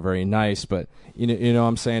people are very nice, but you know what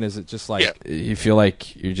I'm saying? Is it just like you feel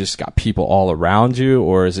like you just got people all around you,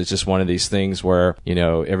 or is it just one of these things where, you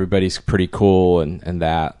know, everybody's pretty cool and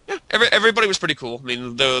that? Yeah, everybody was pretty cool. I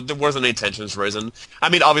mean, there wasn't any tensions risen. I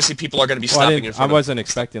mean, obviously people are going to be stopping in front I wasn't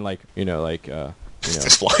expecting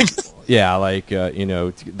it's flying. Yeah, like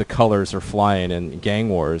the colors are flying in gang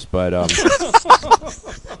wars, but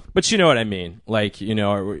but you know what I mean. Like, you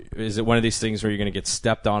know, is it one of these things where you're going to get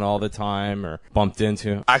stepped on all the time or bumped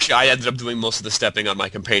into? Actually, I ended up doing most of the stepping on my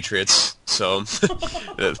compatriots, so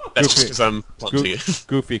that's just because I'm clumsy.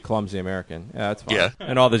 Goofy, clumsy American. Yeah, that's fine. Yeah.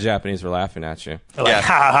 And all the Japanese were laughing at you. They're like,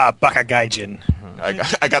 ha ha ha, baka gaijin.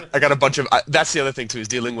 I got a bunch of. That's the other thing too, is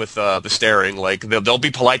dealing with the staring. Like, they'll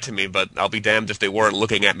be polite to me, but I'll be damned if they weren't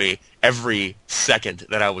looking at me every second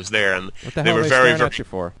that I was there. And what the hell they were very very at you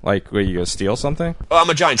for? Like, were you gonna steal something? Oh, I'm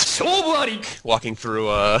a giant walking through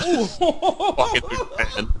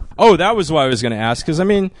Japan. Oh, that was what I was going to ask, because, I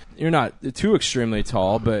mean, you're not too extremely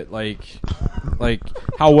tall, but, like,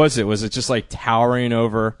 how was it? Was it just, like, towering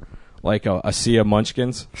over, like, a sea of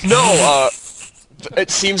munchkins? No,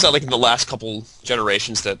 it seems that, like, in the last couple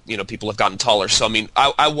generations that, you know, people have gotten taller. So, I mean,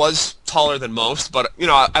 I was taller than most, but, you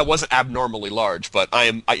know, I wasn't abnormally large. But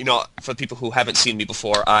you know, for people who haven't seen me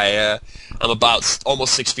before, I'm about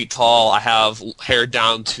almost 6 feet tall. I have hair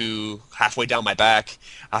down to halfway down my back.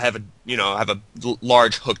 I have a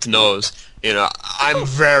large hooked nose. You know, I'm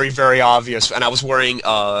very, very obvious. And I was wearing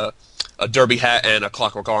a derby hat and a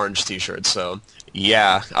Clockwork Orange T-shirt. So,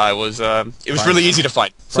 yeah, I was. It was really easy to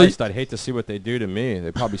find. Christ, I'd hate to see what they do to me.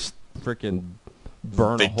 They probably freaking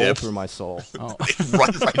burn a hole through my soul. Oh. They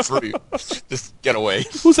run right through you. Just get away.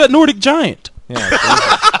 Who's that Nordic giant? Yeah.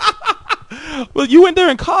 Well, you went there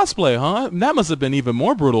in cosplay, huh? That must have been even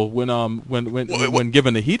more brutal when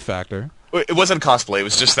given the heat factor. It wasn't cosplay. It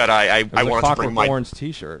was just that I wanted to bring my orange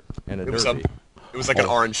T-shirt and a derby. It was like an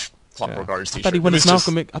orange Clockwork Orange T-shirt. I thought he went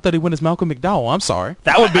as Malcolm McDowell. I'm sorry.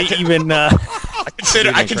 That would be even. I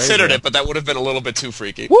considered it, but that would have been a little bit too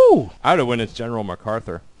freaky. Woo! I would have went as General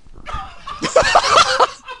MacArthur.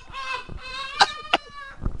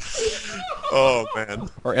 Oh man.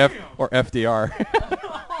 Or FDR.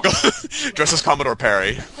 Dress as Commodore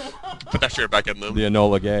Perry. Put that shirt back in them. The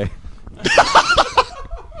Enola Gay.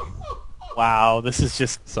 Wow, this is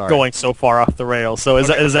just going so far off the rails. So is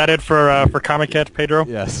that it for Comic-Con, Pedro?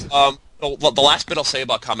 Yes. The last bit I'll say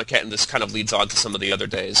about Comic-Con, and this kind of leads on to some of the other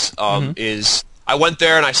days, is I went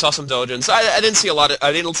there and I saw some dojins. I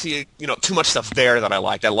didn't see too much stuff there that I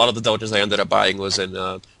liked. A lot of the dojins I ended up buying was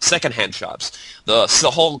in secondhand shops.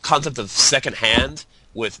 The whole concept of secondhand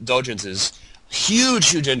with dojins is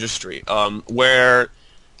huge industry. Where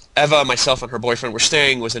Eva, myself, and her boyfriend were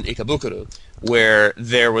staying was in Ikebukuro, where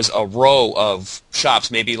there was a row of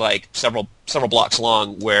shops, maybe like several blocks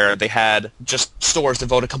long, where they had just stores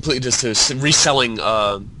devoted completely just to reselling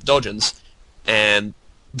dojins. And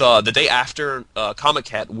the day after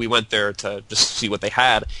Comic-Con, we went there to just see what they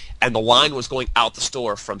had, and the line was going out the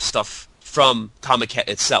store from stuff from Comic-Con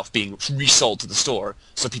itself being resold to the store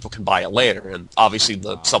so people can buy it later, and obviously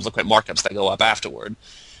the subsequent markups that go up afterward.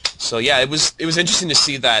 So yeah, it was interesting to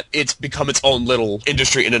see that it's become its own little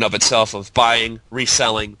industry in and of itself of buying,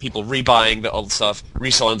 reselling, people rebuying the old stuff,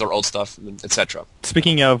 reselling their old stuff, etc.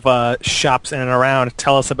 Speaking of shops in and around,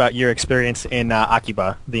 tell us about your experience in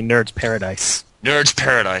Akiba, the Nerd's Paradise. Nerd's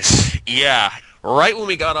Paradise. Yeah. Right when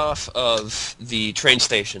we got off of the train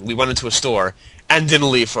station, we went into a store and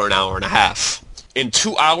didn't leave for an hour and a half. In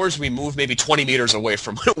 2 hours, we moved maybe 20 meters away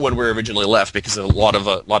from when we originally left because a lot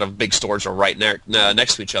of big stores are right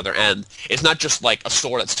next to each other. And it's not just like a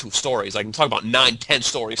store that's 2 stories. I can talk about 9-10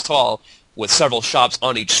 stories tall with several shops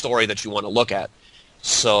on each story that you want to look at.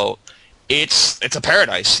 So It's a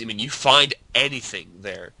paradise. I mean, you find anything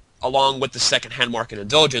there. Along with the secondhand market in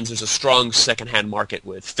Dojins, there's a strong secondhand market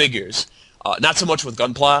with figures. Not so much with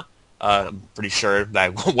Gunpla. I'm pretty sure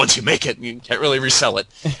that once you make it, you can't really resell it.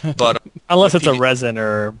 But unless it's a resin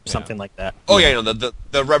or something like that. Oh yeah,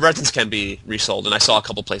 the resins can be resold, and I saw a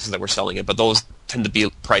couple places that were selling it, but those tend to be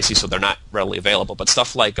pricey, so they're not readily available. But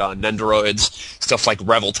stuff like Nendoroids, stuff like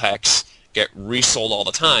Revoltex get resold all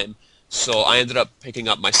the time. So I ended up picking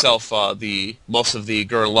up myself most of the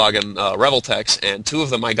Gurren Lagann Revoltex, and 2 of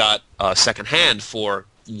them I got secondhand for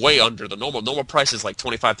way under the normal price is like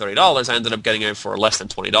 $25-$30. I ended up getting it for less than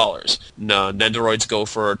 $20. Nendoroids go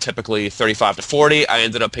for typically $35 to $40. I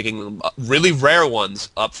ended up picking them really rare ones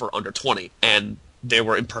up for under $20, and they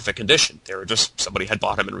were in perfect condition. They were just somebody had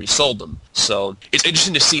bought them and resold them. So it's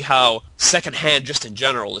interesting to see how secondhand, just in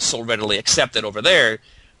general, is so readily accepted over there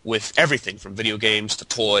with everything from video games to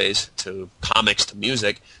toys to comics to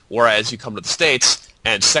music, whereas you come to the States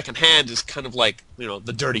and secondhand is kind of like,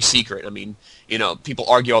 the dirty secret. I mean, people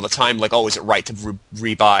argue all the time, like, oh, is it right to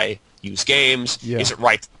rebuy used games? Yeah. Is it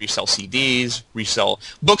right to resell CDs, resell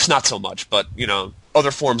books? Not so much, but,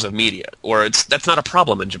 other forms of media, or that's not a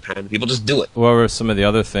problem in Japan. People just do it. What were some of the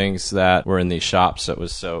other things that were in these shops that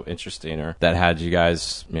was so interesting, or that had you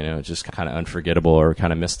guys, just kind of unforgettable or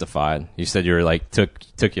kind of mystified? You said you were like took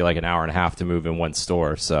you like an hour and a half to move in one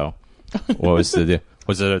store. So, what was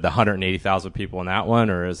was it the 180,000 people in that one,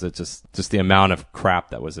 or is it just the amount of crap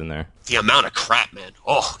that was in there? The amount of crap, man.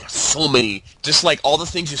 Oh, there's so many. Just like all the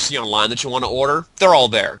things you see online that you want to order, they're all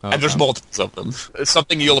there. Okay. And there's multiples of them. It's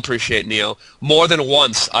something you'll appreciate, Neo. More than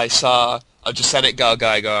once, I saw a Jasenik Gal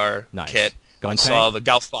Gaigar kit. Gun I tank? Saw the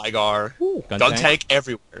Gal Flygar. Gun tank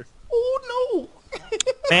everywhere. Oh, no.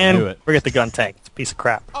 Man, forget the gun tank. It's a piece of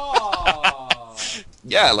crap.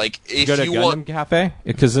 Yeah, like if go to you Gundam want Cafe,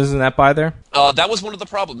 because isn't that by there? That was one of the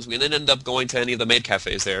problems. We didn't end up going to any of the maid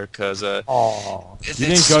cafes there because you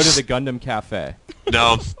didn't go to the Gundam Cafe.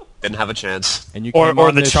 No, didn't have a chance. And you or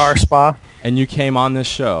the Char Spa. And you came on this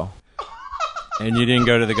show, and you didn't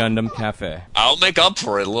go to the Gundam Cafe. I'll make up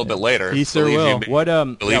for it a little bit later. He sure will.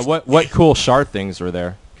 What cool Char things were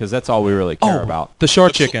there? Because that's all we really care about. The Char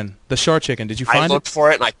Chicken. The Char Chicken. Did you find it? I looked for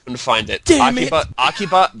it and I couldn't find it. Damn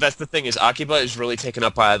Akiba, that's the thing, is Akiba is really taken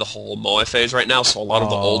up by the whole Moe phase right now, so a lot of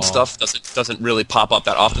the old stuff doesn't really pop up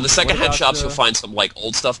that often. The secondhand shops, you'll find some like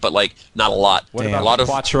old stuff, but like not a lot. What about a lot of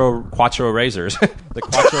Quattro razors? The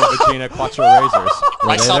Quattro Vagina Quattro razors.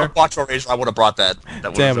 I saw the Quattro razor, I would have brought that.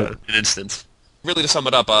 That would have been an instant. Really, to sum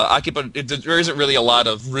it up, Akiba, there isn't really a lot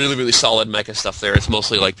of really, really solid mecha stuff there. It's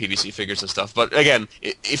mostly like PVC figures and stuff. But again,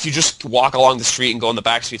 if you just walk along the street and go in the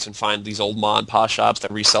back streets and find these old ma and pa shops that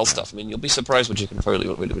resell stuff, I mean, you'll be surprised what you can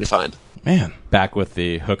really find. Man, back with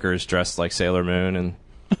the hookers dressed like Sailor Moon and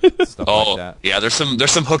stuff like that. Yeah, there's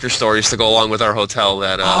some hooker stories to go along with our hotel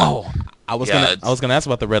that. I was gonna ask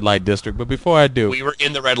about the red light district, but before I do, we were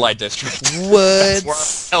in the red light district. What?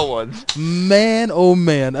 That's where I was. Man, oh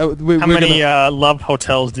man! How many love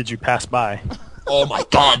hotels did you pass by? Oh my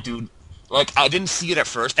god, dude! Like I didn't see it at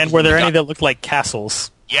first. And were there any that looked like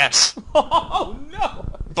castles? Yes. Oh no!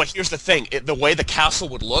 But here's the thing: the way the castle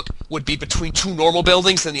would look would be between 2 normal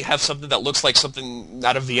buildings, then you have something that looks like something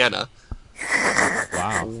out of Vienna.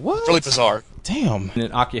 Wow! What? Really bizarre. Damn.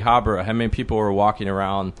 In Akihabara, how many people were walking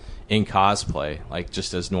around in cosplay, like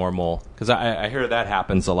just as normal? Because I hear that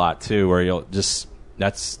happens a lot too, where you'll just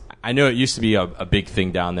I know it used to be a big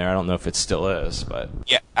thing down there. I don't know if it still is, but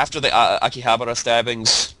yeah, after the Akihabara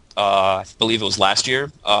stabbings, I believe it was last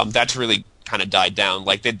year. That's really kind of died down.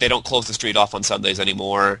 Like they don't close the street off on Sundays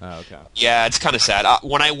anymore. Oh, okay. Yeah, it's kind of sad.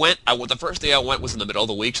 When I went, the first day I went was in the middle of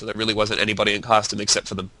the week, so there really wasn't anybody in costume except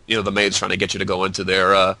for the maids trying to get you to go into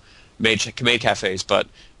their maid cafes. But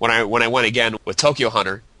when I went again with Tokyo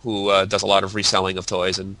Hunter, who does a lot of reselling of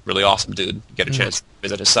toys and really awesome dude, get a chance to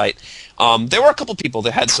visit his site. There were a couple people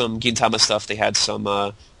that had some Gintama stuff. They had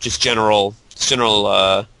some just general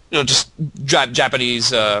just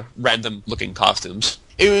Japanese random looking costumes.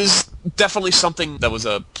 It was definitely something that was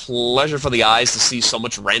a pleasure for the eyes to see so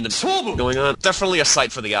much random stuff going on. Definitely a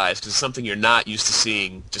sight for the eyes, because it's something you're not used to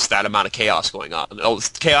seeing, just that amount of chaos going on.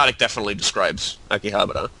 Chaotic definitely describes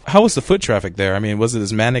Akihabara. How was the foot traffic there? I mean, was it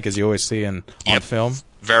as manic as you always see on film?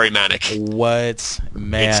 Very manic. What?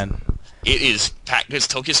 Man. It is packed.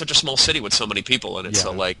 Tokyo's such a small city with so many people in it,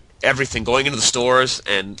 so like everything. Going into the stores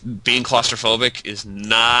and being claustrophobic is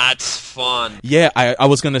not fun. Yeah, I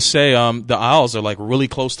was gonna say the aisles are like really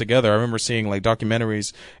close together. I remember seeing like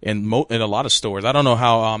documentaries in a lot of stores. I don't know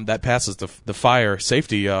how that passes the fire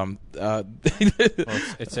safety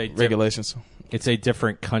it's a regulations. It's a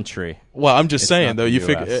different country. Well, I'm just saying though. You US.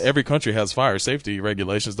 figure every country has fire safety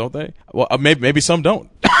regulations, don't they? Well, maybe some don't.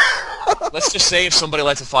 Let's just say if somebody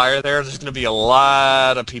lights a fire there's going to be a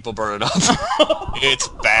lot of people burning up. It's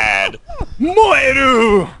bad.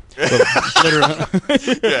 Moiru!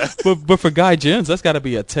 But for Guy Jens, that's got to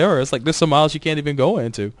be a terror. It's like there's some aisles you can't even go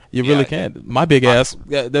into. You really can't. My big ass,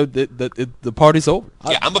 the party's over.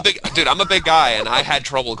 Yeah, I'm a big guy, and I had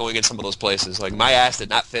trouble going in some of those places. Like my ass did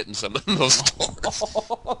not fit in some of those stores.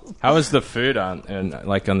 How is the food on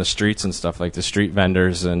the streets and stuff, like the street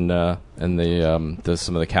vendors and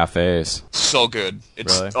some of the cafes? So good.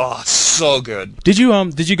 It's really? So good. Did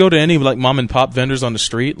you go to any like mom and pop vendors on the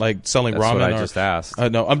street like selling That's ramen? What I just asked.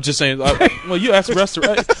 No, I'm just saying. Well, you asked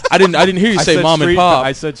restaurant. I didn't hear you say mom and pop.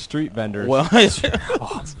 I said street vendors. Well, that's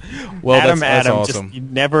awesome. Just, you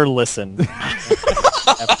never listen.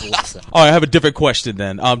 Oh, I have a different question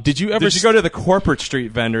then. Did you go to the corporate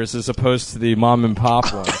street vendors as opposed to the mom and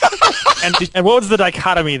pop ones? and what was the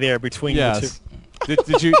dichotomy there between the two?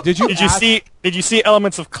 Did you see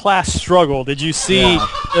elements of class struggle? Did you see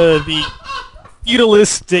the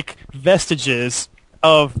feudalistic vestiges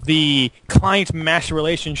of the client-master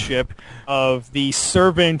relationship of the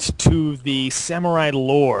servant to the samurai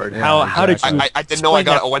lord? How did you? I didn't know I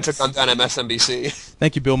went to Gundam MSNBC.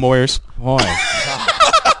 Thank you, Bill Moyers. Boy.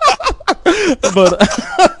 But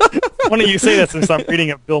why don't you say that since I'm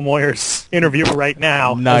reading a Bill Moyers interview right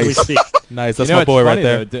now as we speak? Nice, that's my boy right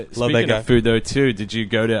there. Love that guy. Of food though too, did you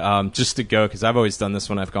go to just to go? Because I've always done this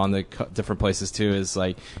when I've gone to different places too. Is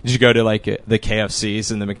like, did you go to like the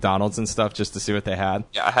KFCs and the McDonald's and stuff just to see what they had?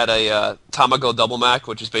 Yeah, I had a Tamago Double Mac,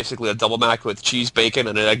 which is basically a double Mac with cheese, bacon,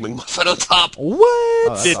 and an Egg McMuffin on top. What?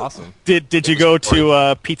 Oh, that's awesome. Did you go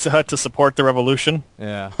to Pizza Hut to support the revolution?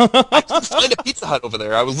 Yeah. I couldn't find a Pizza Hut over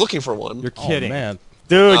there. I was looking for one. You're kidding, man.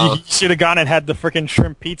 Dude, you should have gone and had the freaking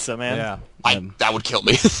shrimp pizza, man. Yeah. That would kill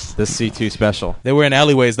me. The C2 special. They were in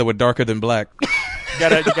alleyways that were darker than black. You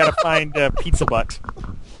gotta find Pizza Butt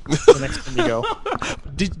the next time you go.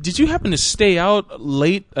 Did you happen to stay out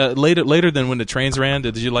later than when the trains ran?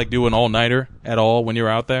 Did you like do an all-nighter at all when you were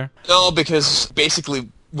out there? No, because basically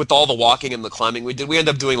with all the walking and the climbing we ended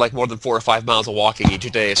up doing like more than 4 or 5 miles of walking each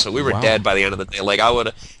day, so we were dead by the end of the day. Like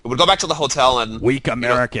we would go back to the hotel and weak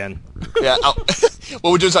American.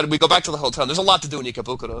 What we do is we go back to the hotel. And there's a lot to do in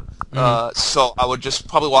Ikebukuro, so I would just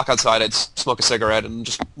probably walk outside. I'd smoke a cigarette and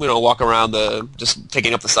just walk around just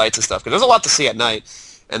taking up the sights and stuff because there's a lot to see at night.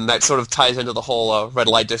 And that sort of ties into the whole red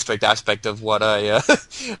light district aspect of what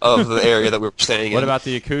of the area that we were staying in. What about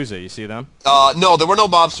the Yakuza? You see them? No, there were no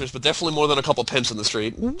mobsters, but definitely more than a couple pimps in the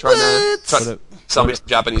street trying to sell me some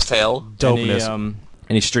Japanese tail. Dopeness.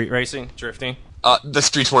 Any street racing, drifting? The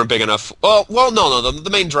streets weren't big enough. Well, no. The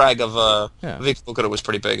main drag of Ikebukuro was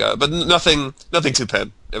pretty big, but nothing too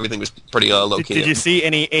pimp. Everything was pretty low key. Did you see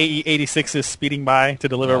any AE-86s speeding by to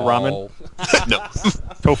deliver ramen? No.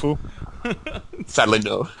 Tofu? Sadly,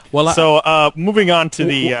 no. Well, moving on to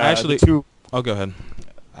the two. Oh, go ahead.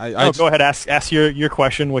 Go ahead. Ask your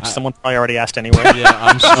question, which someone probably already asked anyway. Yeah,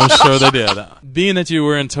 I'm sure they did. Being that you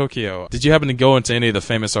were in Tokyo, did you happen to go into any of the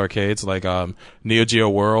famous arcades like Neo Geo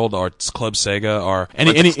World or Club Sega or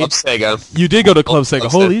any Club Sega? You did go to Club Sega.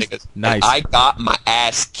 Holy, nice! I got my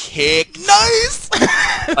ass kicked. Nice.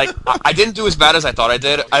 Like I didn't do as bad as I thought I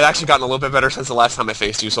did. I've actually gotten a little bit better since the last time I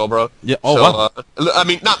faced you, Sobro. Yeah. Oh, wow. I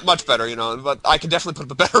mean, not much better, but I can definitely put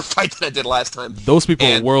up a better fight than I did last time. Those people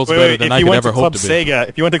are worlds better than I could ever hope to be.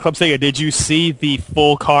 If you went to Club Sega, did you see the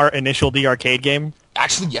full car Initial D arcade game?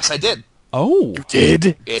 Actually, yes, I did. Oh, you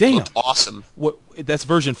did? It looked awesome. What? That's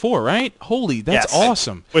version 4, right? Holy, that's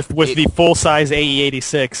awesome. With the full size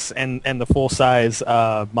AE-86 and the full size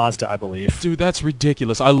Mazda, I believe. Dude, that's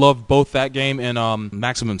ridiculous. I love both that game and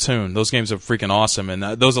Maximum Tune. Those games are freaking awesome, and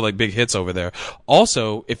those are like big hits over there.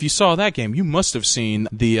 Also, if you saw that game, you must have seen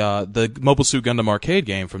the Mobile Suit Gundam arcade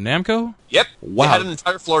game from Namco. Yep. Wow. They had an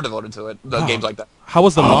entire floor devoted to it. Games like that. How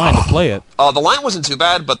was the line to play it? The line wasn't too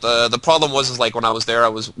bad, but the problem was like when I was there, I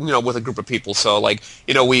was with a group of people, so like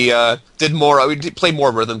we did more. We played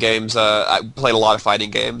more rhythm games. I played a lot of fighting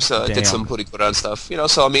games. Did some Purikura and stuff.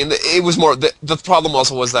 So I mean, it was more. The problem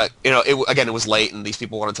also was that it was late and these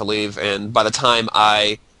people wanted to leave, and by the time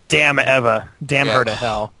I damn Eva, damn her to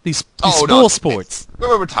hell. These school sports.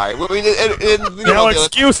 We're tired. I mean, no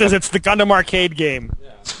excuses. It's the Gundam arcade game.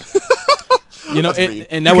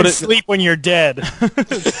 And that would sleep when you're dead.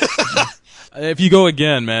 If you go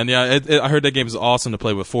again, man, yeah, I heard that game is awesome to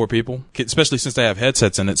play with 4 people, especially since they have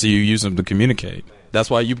headsets in it, so you use them to communicate. That's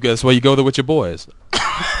why you go there with your boys.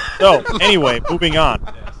 So, anyway, moving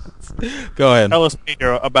on. Go ahead. Tell us,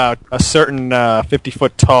 Pedro, about a certain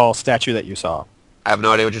 50-foot tall statue that you saw. I have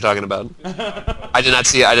no idea what you're talking about. I did not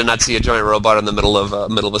see a giant robot in the middle of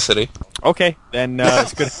a city. Okay, then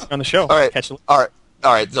it's good to be on the show. All right. Catch you. All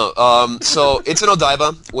right. No. So it's in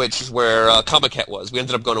Odaiba, which is where Comiket was. We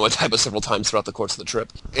ended up going to Odaiba several times throughout the course of the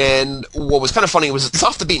trip. And what was kind of funny was it's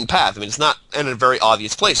off the beaten path. I mean, it's not in a very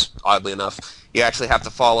obvious place, oddly enough. You actually have to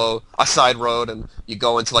follow a side road, and you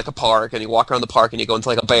go into like a park, and you walk around the park, and you go into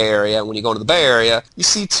like a bay area. And when you go into the bay area, you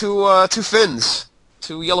see two fins,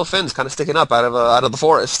 2 yellow fins, kind of sticking up out of the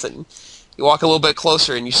forest. And you walk a little bit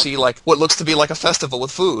closer, and you see like what looks to be like a festival with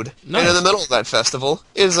food. Nice. And in the middle of that festival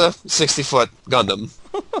is a 60-foot Gundam.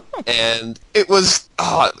 And it was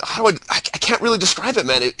I can't really describe it,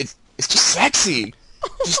 man. It's just sexy.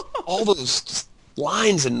 Just all those just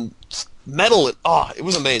lines and metal. It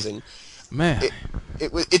was amazing. Man,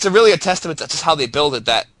 it's really a testament to just how they build it,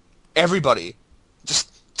 that everybody, just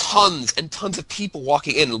tons and tons of people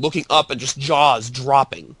walking in and looking up and just jaws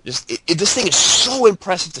dropping. Just this thing is so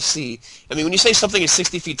impressive to see. I mean, when you say something is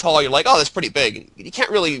 60 feet tall, you're like, oh, that's pretty big. You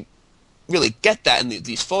can't really get that in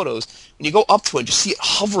these photos. When you go up to it, you see it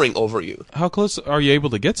hovering over you. How close are you able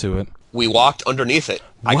to get to it? We walked underneath it.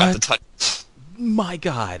 What? I got the touch. My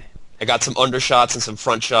God. I got some undershots and some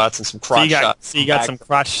front shots and some crotch shots. So you got some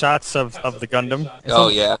crotch shots of the Gundam?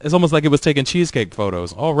 Yeah. It's almost like it was taking cheesecake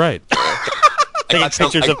photos. All right. Taking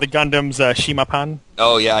pictures of the Gundam's Shimapan?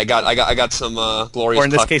 Oh yeah, I got some glorious. Or in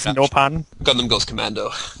this case, Nopan. Gundam Goes Commando.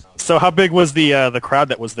 So how big was the crowd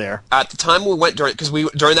that was there? At the time we went during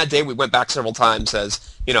that day we went back several times, as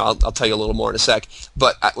you know. I'll tell you a little more in a sec.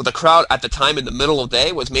 But the crowd at the time in the middle of the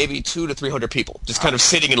day was maybe 200 to 300 people, just kind of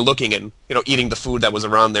sitting and looking and eating the food that was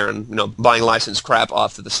around there, and buying licensed crap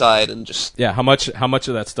off to the side and just. Yeah, how much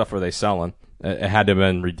of that stuff were they selling? It had to have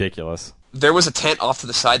been ridiculous. There was a tent off to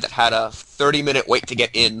the side that had a 30-minute wait to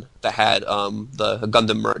get in that had the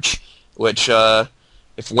Gundam merch, which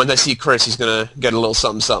when I see Chris, he's gonna get a little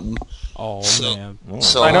something. Oh man!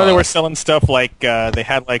 So I know they were selling stuff like they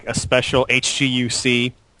had like a special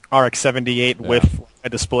HGUC RX-78 with a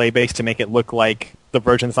display base to make it look like the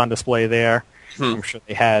versions on display there. I'm sure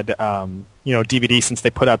they had DVDs, since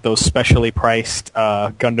they put out those specially priced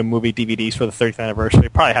Gundam movie DVDs for the 30th anniversary. They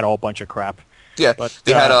probably had a whole bunch of crap. Yeah, but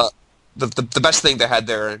they had the best thing they had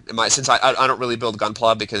there. Since I don't really build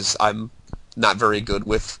Gunpla because I'm not very good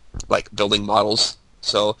with like building models.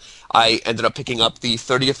 So I ended up picking up the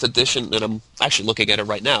 30th edition, and I'm actually looking at it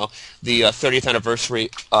right now, the 30th anniversary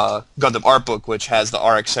Gundam art book, which has the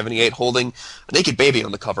RX-78 holding a naked baby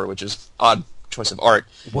on the cover, which is odd choice of art.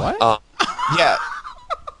 What? Yeah.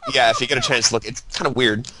 Yeah, if you get a chance to look, it's kind of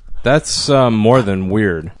weird. That's more than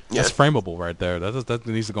weird. Yeah. That's frameable right there. That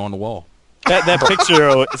needs to go on the wall. That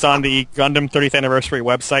picture is on the Gundam 30th anniversary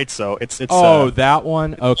website, so it's. That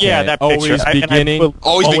one. Okay. Yeah, that picture. Always beginning.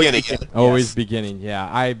 Always beginning. Yeah,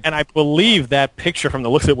 I believe that picture, from the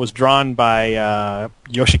looks of it, was drawn by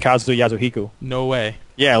Yoshikazu Yasuhiko. No way.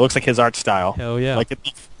 Yeah, it looks like his art style. Hell yeah.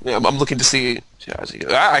 Yeah, I'm looking to see. I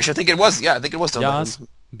think it was. Yeah, I think it was. Yas.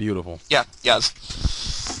 Beautiful. Yeah, yes.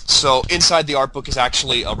 So inside the art book is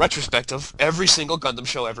actually a retrospective. Every single Gundam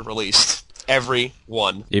show ever released. Every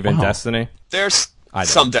one. Even Destiny? There's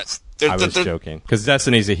some Destiny. I was joking. Because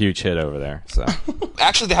Destiny's a huge hit over there. So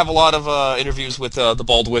actually, they have a lot of interviews with the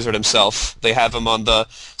Bald Wizard himself. They have him on the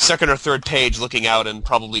second or third page looking out and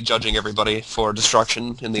probably judging everybody for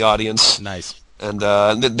destruction in the audience. Nice. And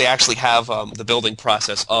they actually have the building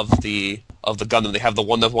process of the Gundam. They have the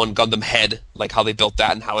one-of-one Gundam head, like how they built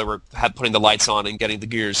that and how they were putting the lights on and getting the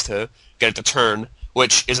gears to get it to turn,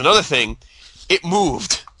 which is another thing. It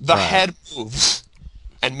moved. The head moves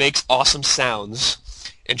and makes awesome sounds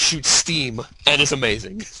and shoots steam and is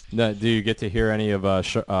amazing. Do you get to hear any of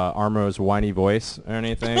Armo's whiny voice or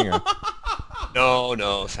anything? Or?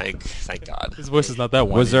 No, thank God. His voice is not that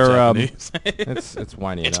whiny. Was there? It's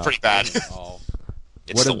whiny. It's enough. pretty bad.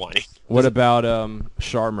 It's still whiny. What about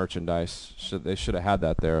Char merchandise? They should have had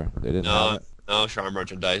that there. They didn't have it. No, Char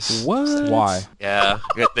merchandise. What? Why? Yeah,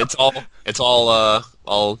 it's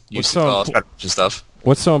all used to stuff.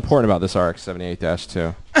 What's so important about this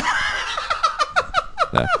RX-78-2?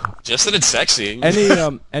 Just that it's sexy.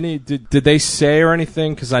 Did they say or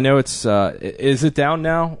anything? Because I know it's is it down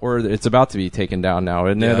now, or it's about to be taken down now,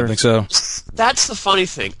 isn't it? I think so. That's the funny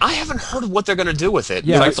thing. I haven't heard what they're going to do with it.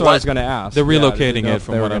 Yeah, that's what I was going to ask. They're relocating it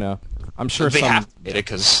from what I know. I'm sure they have to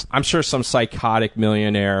because I'm sure some psychotic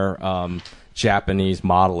millionaire Japanese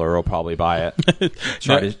modeler will probably buy it.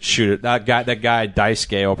 Try to shoot it. That guy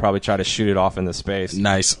Daisuke will probably try to shoot it off into space.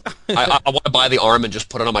 Nice. I want to buy the arm and just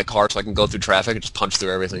put it on my car so I can go through traffic and just punch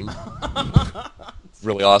through everything.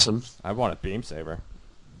 Really awesome. I want a beam saber.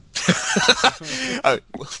 The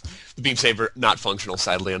beam saber not functional,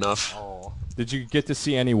 sadly enough. Oh. Did you get to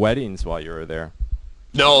see any weddings while you were there?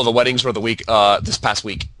 No, the weddings were this past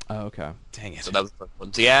week. Oh, okay. Dang it. So that was the first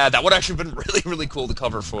one. So yeah, that would actually have been really, really cool to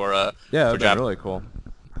cover for. Yeah, for that'd been really cool.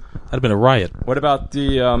 That'd have been a riot. What about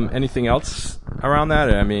the anything else around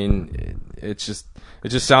that? I mean, it just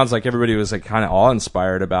sounds like everybody was like kind of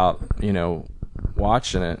awe-inspired about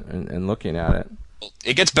watching it and looking at it.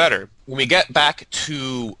 It gets better when we get back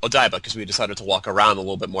to Odaiba, because we decided to walk around a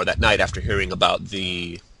little bit more that night after hearing about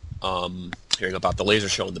the laser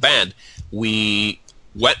show and the band. We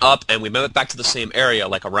went up and we went back to the same area,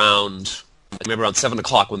 like around 7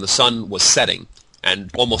 o'clock when the sun was setting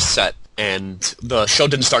and almost set, and the show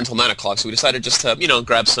didn't start until 9 o'clock. So we decided just to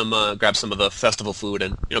grab some of the festival food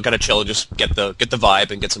and kind of chill, just get the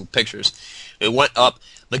vibe and get some pictures. We went up.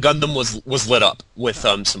 The Gundam was lit up with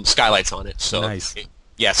some skylights on it. So nice.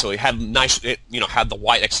 So it had had the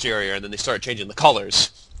white exterior, and then they started changing the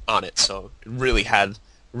colors on it. So it really had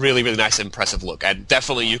really, really nice, impressive look. And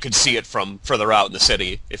definitely you could see it from further out in the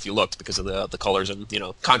city if you looked, because of the colors and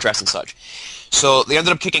contrast and such. So they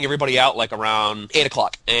ended up kicking everybody out like around 8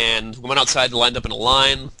 o'clock, and we went outside and lined up in a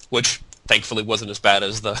line, which thankfully wasn't as bad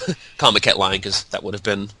as the Comiket line, because that would have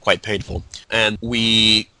been quite painful. And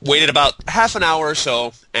we waited about half an hour or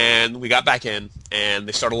so, and we got back in, and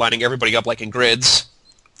they started lining everybody up like in grids.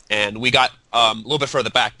 And we got a little bit further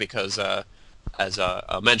back because, as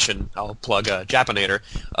mentioned, I'll plug Japanator,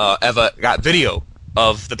 Eva got video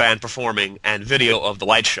of the band performing and video of the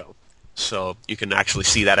light show. So you can actually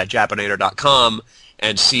see that at Japanator.com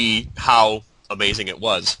and see how amazing it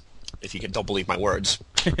was, if you don't believe my words.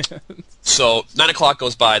 So 9 o'clock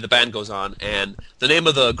goes by, the band goes on, and the name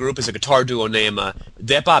of the group is a guitar duo named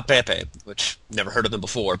Depa Pepe, which never heard of them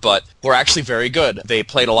before, but were actually very good. They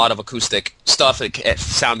played a lot of acoustic stuff. It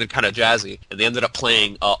sounded kind of jazzy, and they ended up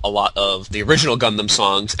playing a lot of the original Gundam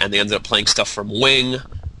songs, and they ended up playing stuff from Wing,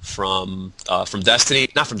 from Destiny,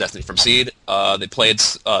 not from Destiny, from Seed. They played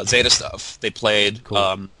Zeta stuff. They played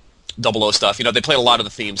cool. 00 stuff. They played a lot of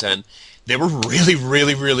the themes, and they were really,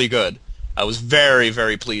 really, really good. I was very,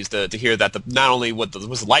 very pleased to hear that not only was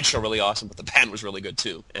the light show really awesome, but the band was really good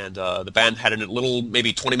too. And the band had a little,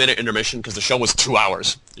 maybe 20-minute intermission, because the show was 2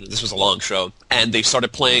 hours. This was a long show. And they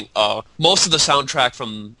started playing most of the soundtrack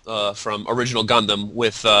from original Gundam,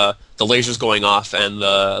 with the lasers going off and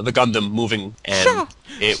the Gundam moving. And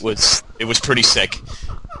it was pretty sick.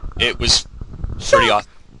 It was pretty awesome.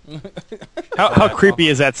 How creepy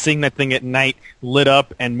is that, seeing that thing at night lit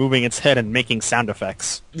up and moving its head and making sound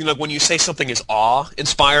effects? When you say something is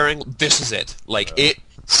awe-inspiring, this is it.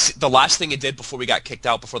 The last thing it did before we got kicked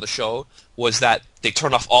out before the show was that they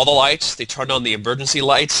turned off all the lights, they turned on the emergency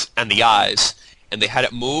lights and the eyes, and they had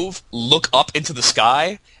it look up into the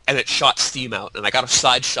sky, and it shot steam out. And I got a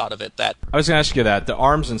side shot of it that... I was going to ask you that. The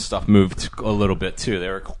arms and stuff moved a little bit, too. They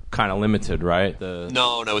were kind of limited, right?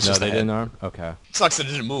 No, it's just they the head. Didn't arm? Okay. It sucks that it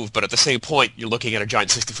didn't move, but at the same point, you're looking at a giant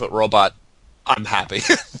 60-foot robot. I'm happy.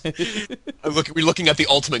 We're looking at the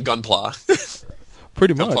ultimate Gunpla.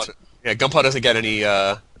 Pretty much. Gunpla doesn't get any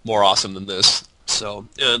more awesome than this. So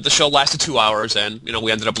the show lasted 2 hours, and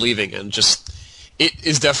we ended up leaving, and it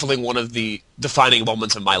is definitely one of the defining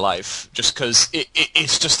moments of my life, just because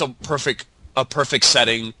it's just a perfect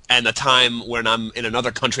setting, and a time when I'm in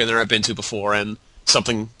another country than I've been to before, and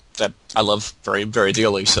something that I love very, very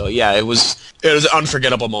dearly. So yeah, it was an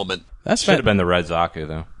unforgettable moment. That should have been the Red Zaku,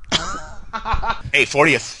 though. Hey,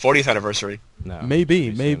 40th anniversary. No,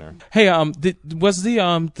 maybe. Hey, was the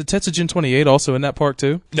Tetsujin 28 also in that park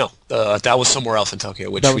too? No, that was somewhere else in Tokyo,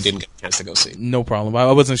 which we didn't get a chance to go see. No problem.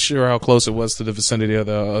 I wasn't sure how close it was to the vicinity of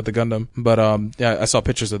the Gundam, but yeah, I saw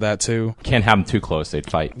pictures of that too. Can't have them too close; they'd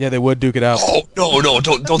fight. Yeah, they would duke it out. Oh no!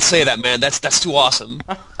 Don't say that, man. That's too awesome.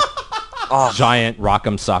 Giant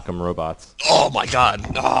Rock'em Sock'em robots. Oh my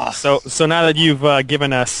god! So now that you've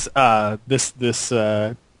given us this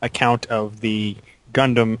account of the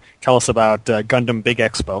Gundam, tell us about Gundam Big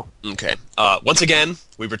Expo. Okay. Once again,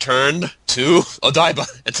 we returned to Odaiba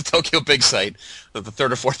and to Tokyo Big Sight. The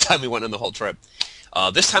third or fourth time we went on the whole trip.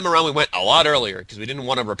 This time around, we went a lot earlier because we didn't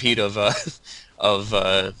want a repeat of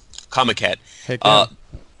Comiket.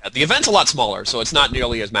 The event's a lot smaller, so it's not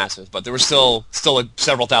nearly as massive, but there were still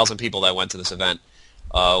several thousand people that went to this event.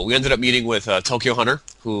 We ended up meeting with Tokyo Hunter,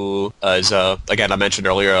 who is, again, I mentioned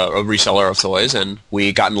earlier, a reseller of toys, and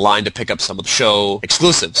we got in line to pick up some of the show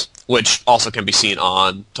exclusives, which also can be seen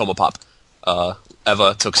on Tomopop.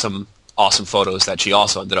 Eva took some awesome photos that she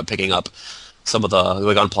also ended up picking up. Some of the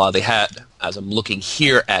Gunpla they had, as I'm looking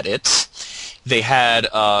here at it, they had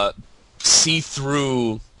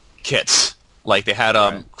see-through kits. Like they had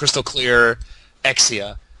crystal clear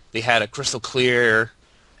Exia. They had a crystal clear.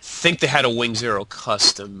 I think they had a Wing Zero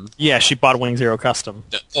custom. Yeah, she bought a Wing Zero custom.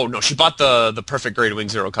 Oh no, she bought the perfect grade Wing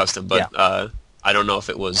Zero custom, but I don't know if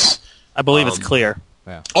it was. I believe it's clear.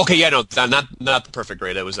 Yeah. Okay, yeah, no, not the perfect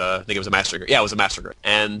grade. It was I think it was a master grade. Yeah, it was a master grade.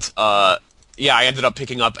 And yeah, I ended up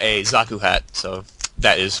picking up a Zaku hat, so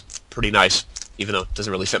that is pretty nice. Even though it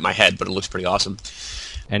doesn't really fit my head, but it looks pretty awesome.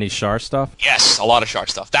 Any Char stuff? Yes, a lot of Char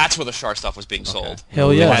stuff. That's where the Char stuff was being sold.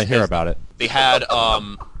 Hell yeah! I hear about it. They had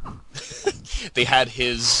they had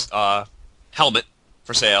his helmet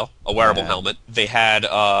for sale, a wearable helmet. They had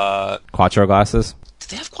Quattro glasses. Did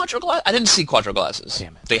they have Quattro glasses? I didn't see Quattro glasses.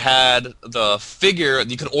 Damn it. They had the figure.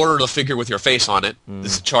 You can order the figure with your face on it.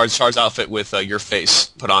 This is Char's outfit with your face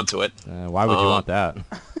put onto it. Why would you want that?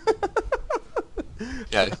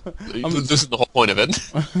 Yeah, this is the whole point of it.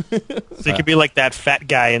 So you could be like that fat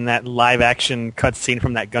guy in that live-action cutscene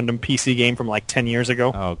from that Gundam PC game from like 10 years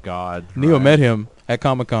ago. Oh, God. Neo met him at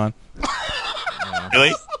Comic-Con.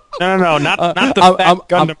 Really? No, not the fat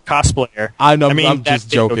Gundam cosplayer. I know, mean, I'm just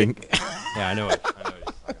joking. Yeah, I know it.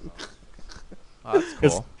 Oh, that's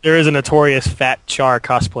cool. There is a notorious fat Char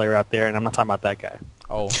cosplayer out there, and I'm not talking about that guy.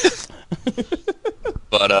 Oh.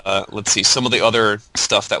 But let's see, some of the other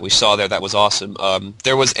stuff that we saw there that was awesome.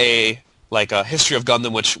 There was a history of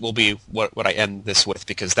Gundam, which will be what I end this with,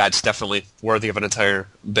 because that's definitely worthy of an entire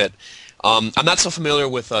bit. I'm not so familiar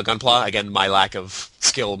with Gunpla. Again, my lack of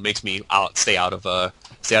skill makes me stay out of the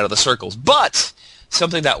circles. But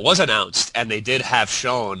something that was announced, and they did have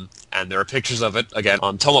shown, and there are pictures of it, again,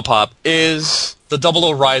 on Tomopop, is the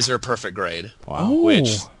 00 Riser Perfect Grade. Wow.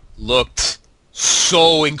 Which looked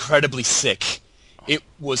so incredibly sick. It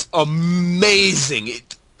was amazing.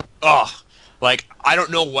 I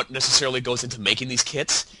don't know what necessarily goes into making these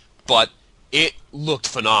kits, but it looked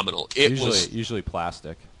phenomenal. Usually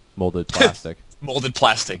plastic. Molded plastic. Molded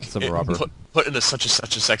plastic. Some rubber. Put in such a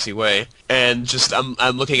sexy way. And just I'm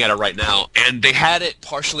looking at it right now, and they had it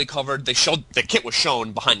partially covered. They showed the kit was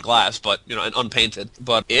shown behind glass, but and unpainted.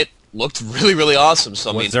 But it looked really, really awesome.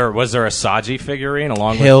 So was there a Saji figurine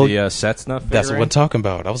along with the Setsuna figurine? That's what we're talking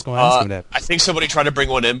about. I was going to ask him that. I think somebody tried to bring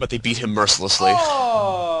one in, but they beat him mercilessly.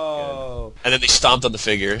 Oh! And then they stomped on the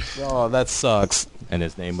figure. Oh, that sucks. And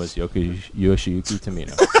his name was Yoshiyuki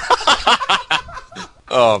Tamino.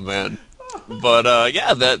 Oh man. But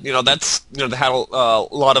yeah, that's they had a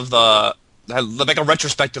lot of like a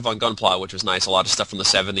retrospective on Gunpla, which was nice. A lot of stuff from the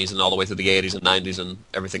 70s and all the way through the 80s and 90s and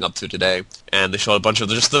everything up to today. And they showed a bunch of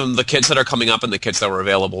just the kits that are coming up and the kits that were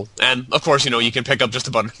available. And of course, you can pick up just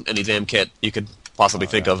about any damn kit you could possibly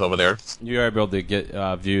think of over there. You were able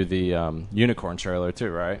to view the Unicorn trailer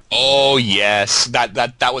too, right? Oh yes,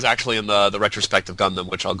 that was actually in the retrospective Gundam,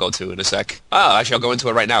 which I'll go to in a sec. Actually, I'll go into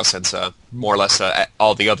it right now since more or less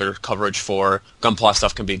all the other coverage for Gunpla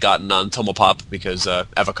stuff can be gotten on Tomopop because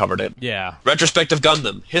Eva covered it. Yeah. Retrospective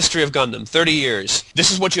Gundam, history of Gundam, 30 years. This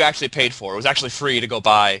is what you actually paid for. It was actually free to go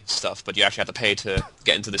buy stuff, but you actually had to pay to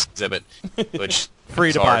get into this exhibit, which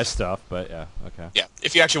free to buy stuff, but yeah, okay. Yeah,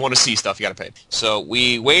 if you actually want to see stuff, you got to pay. So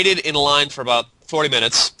we waited in a line for about 40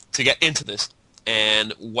 minutes to get into this.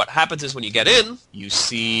 And what happens is when you get in, you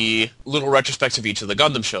see little retrospects of each of the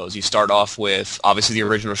Gundam shows. You start off with obviously the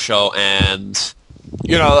original show and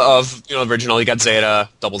original. You got Zeta,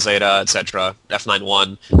 Double Zeta, etc.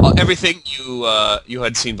 F91, everything you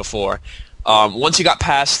had seen before. Once you got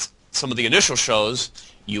past some of the initial shows,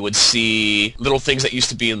 you would see little things that used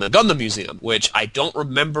to be in the Gundam Museum, which I don't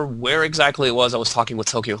remember where exactly it was. I was talking with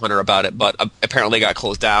Tokyo Hunter about it, but apparently it got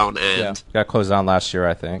closed down. And got closed down last year,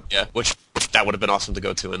 I think. Yeah, which that would have been awesome to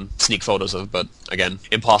go to and sneak photos of, but again,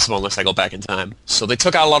 impossible unless I go back in time. So they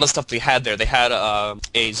took out a lot of stuff they had there. They had a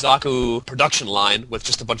Zaku production line with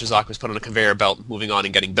just a bunch of Zakus put on a conveyor belt, moving on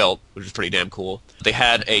and getting built, which was pretty damn cool. They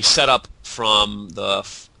had a setup from I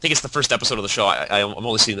think it's the first episode of the show. I've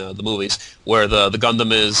only seen the movies where the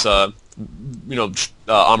Gundam is,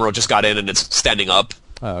 Amuro just got in and it's standing up.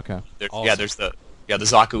 Oh, okay. Awesome. Yeah, there's the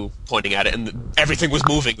Zaku pointing at it, and everything was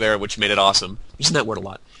moving there, which made it awesome. I'm using that word a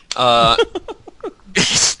lot.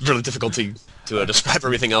 It's really difficult to describe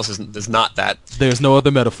everything else is not that. There's no other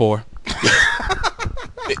metaphor.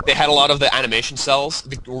 They had a lot of the animation cells,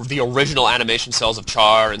 the original animation cells of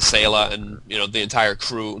Char and Sayla and the entire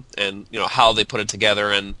crew, and how they put it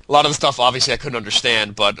together, and a lot of the stuff obviously I couldn't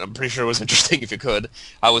understand, but I'm pretty sure it was interesting if you could.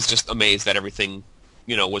 I was just amazed that everything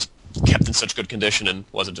was kept in such good condition and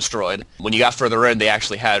wasn't destroyed. When you got further in, they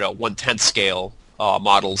actually had a 1/10 scale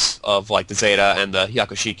models of like the Zeta and the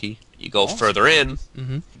Yakushiki. You go further in,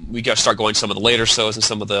 we start going some of the later shows and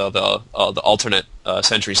some of the alternate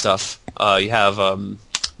century stuff. You have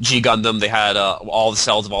G Gundam. They had all the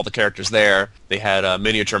cells of all the characters there. They had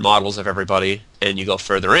miniature models of everybody. And you go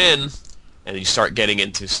further in, and you start getting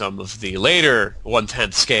into some of the later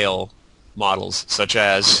 1/10 scale models, such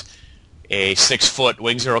as a 6-foot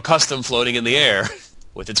Wing Zero Custom floating in the air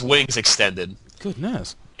with its wings extended.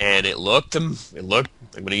 Goodness. And it looked, I'm going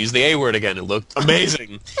to use the A word again, it looked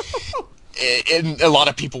amazing. And a lot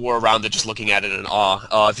of people were around it just looking at it in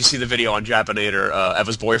awe. If you see the video on Japanator,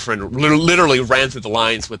 Eva's boyfriend literally ran through the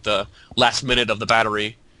lines with the last minute of the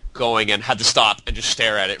battery going and had to stop and just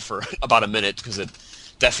stare at it for about a minute because it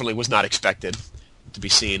definitely was not expected to be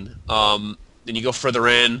seen. Then you go further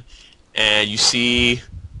in and you see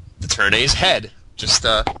the Turne's head, just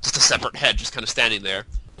a separate head just kind of standing there.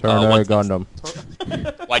 Turne Gundam.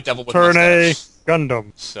 White Devil with Turne mustache.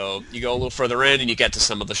 Gundam. So you go a little further in, and you get to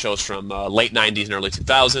some of the shows from late 90s and early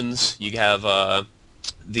 2000s. You have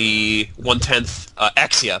the 1/10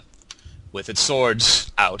 Exia with its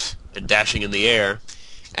swords out and dashing in the air,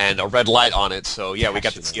 and a red light on it. So yeah, we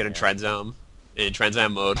got to see it in Trans Am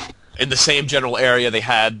mode. In the same general area, they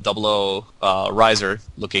had 00 Riser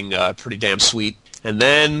looking pretty damn sweet. And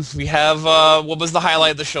then we have what was the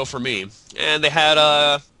highlight of the show for me? And they had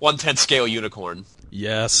a 1/10 scale unicorn.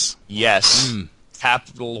 Yes. Yes.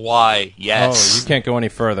 Capital Y. Yes. Oh, you can't go any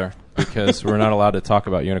further because we're not allowed to talk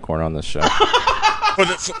about unicorn on this show.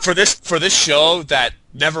 For this show that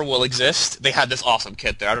never will exist, they had this awesome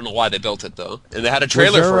kit there. I don't know why they built it though, and they had a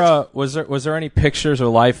trailer for it. Was there any pictures or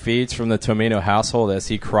live feeds from the Tomino household as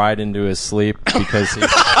he cried into his sleep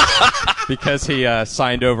because he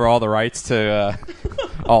signed over all the rights to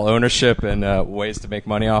all ownership and ways to make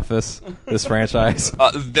money off this franchise?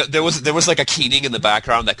 There was like a keening in the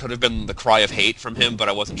background that could have been the cry of hate from him, but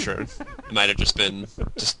I wasn't sure. It might have just been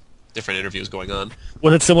different interviews going on.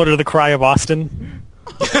 Was it similar to the cry of Austin?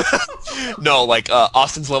 No, like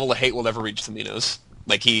Austin's level of hate will never reach Tomino's.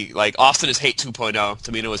 Like Austin is hate 2.0,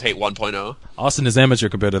 Tomino is hate 1.0. Austin is amateur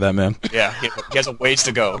compared to that, man. Yeah, he has a ways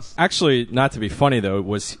to go. Actually, not to be funny though,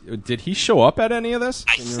 did he show up at any of this?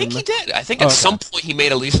 I think he did. I think at some point he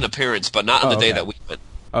made at least an appearance, but not on the day that we went.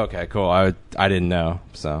 Okay, cool. I didn't know.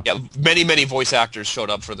 So yeah, many voice actors showed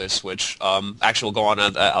up for this, which actually will go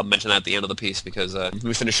on. I'll mention that at the end of the piece because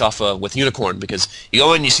we finish off with Unicorn, because you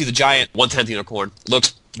go in, you see the giant 1/10 Unicorn,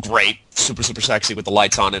 looks great, super sexy with the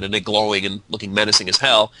lights on it and it glowing and looking menacing as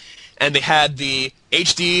hell. And they had the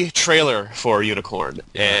HD trailer for Unicorn,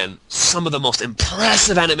 and some of the most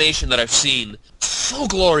impressive animation that I've seen. So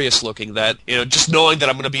glorious looking that, just knowing that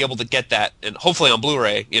I'm going to be able to get that, and hopefully on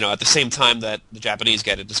Blu-ray, at the same time that the Japanese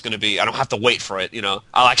get it, it's going to be, I don't have to wait for it,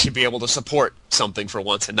 I'll actually be able to support something for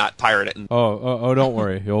once and not pirate it. Oh, don't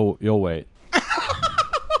worry, you'll wait.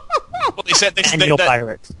 Well, they said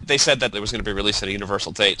pirate. They said that it was going to be released at a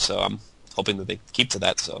Universal date, so I'm hoping that they keep to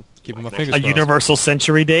that. So keeping my fingers crossed. A Universal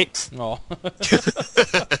Century date. Oh.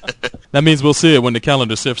 That means we'll see it when the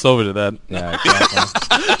calendar shifts over to that. Yeah, exactly.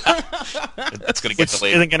 That's going to get delayed.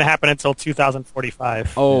 Which isn't going to happen until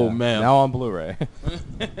 2045. Oh man! Now on Blu-ray.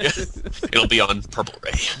 It'll be on Purple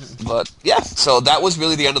Ray. But yeah, so that was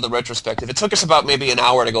really the end of the retrospective. It took us about maybe an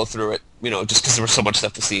hour to go through it, just because there was so much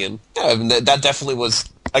stuff to see, and that definitely was,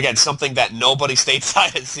 again, something that nobody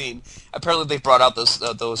stateside has seen. Apparently, they've brought out those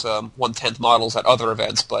 1/10 models at other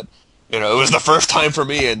events, but it was the first time for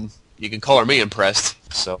me, and you can color me impressed.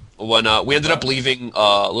 So when we ended up leaving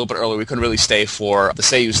a little bit early, we couldn't really stay for the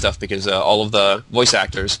Seiyu stuff because all of the voice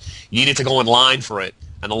actors, you needed to go in line for it.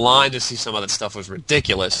 And the line to see some of that stuff was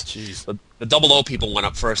ridiculous. Jeez. The 00 people went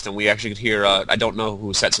up first, and we actually could hear, I don't know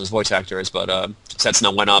who Setsuna's voice actor is, but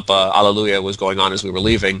Setsuna went up, Alleluia was going on as we were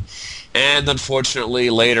leaving. And unfortunately,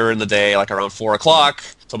 later in the day, like around 4 o'clock,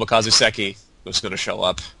 Tomokazu Seki was going to show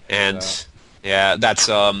up. And, that's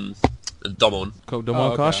Domon.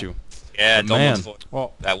 Domon Kashu. Yeah, Domon's voice.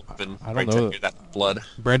 Well, that would have been I great don't to know. hear that blood.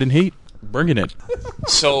 Brandon Heat, bringing it.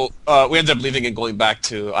 So we ended up leaving and going back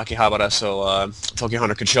to Akihabara, so Tokyo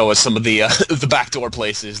Hunter could show us some of the the backdoor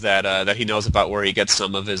places that he knows about, where he gets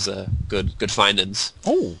some of his good findings.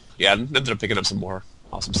 Oh, yeah, and ended up picking up some more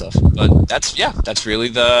awesome stuff. But that's really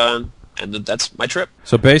that's my trip.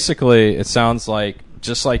 So basically, it sounds like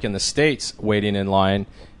just like in the States, waiting in line,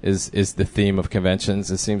 is the theme of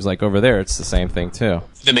conventions. It seems like over there it's the same thing too.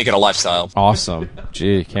 They make it a lifestyle. Awesome.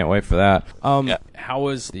 Gee, can't wait for that. How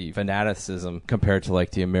was the fanaticism compared to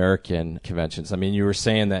like the American conventions? I mean, you were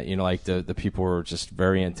saying that, you know, like the people were just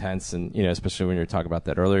very intense, and, you know, especially when you were talking about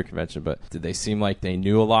that earlier convention, but did they seem like they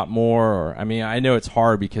knew a lot more? Or, I mean, I know it's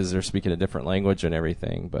hard because they're speaking a different language and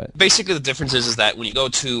everything, but basically the difference is that when you go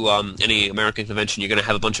to any American convention, you're going to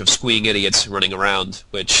have a bunch of squeeing idiots running around,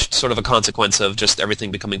 which sort of a consequence of just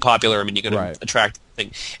everything becoming popular. I mean, you're going to attract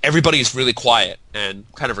thing. Everybody is really quiet and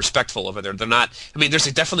kind of respectful over there. They're not, I mean, there's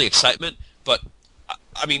definitely excitement, but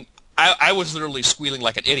I mean, I was literally squealing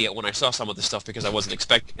like an idiot when I saw some of this stuff because I wasn't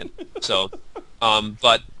expecting it. So,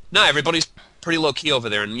 but no, everybody's pretty low key over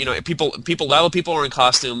there, and you know, a lot of people are in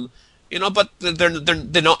costume, you know, but they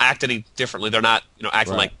don't act any differently. They're not, you know,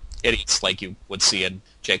 acting like idiots like you would see in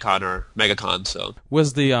J-Con or MegaCon. So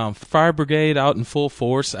was the fire brigade out in full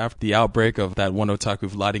force after the outbreak of that one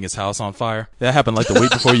otaku lighting his house on fire? That happened like the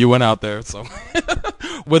week before you went out there. So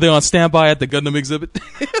were they on standby at the Gundam exhibit?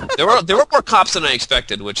 There were more cops than I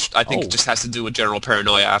expected, which I think just has to do with general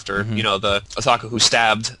paranoia after you know, the otaku who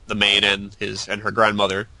stabbed the maid and her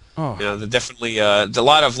grandmother. You know, there's definitely a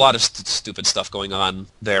lot of stupid stuff going on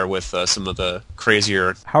there with some of the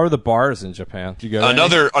crazier. How are the bars in Japan? Did you go to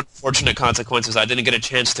Another unfortunate consequence is I didn't get a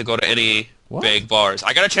chance to go to any big bars.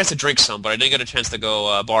 I got a chance to drink some, but I didn't get a chance to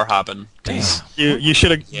go bar hopping. You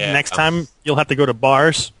should have. Next time you'll have to go to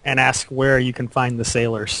bars and ask where you can find the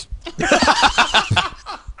sailors.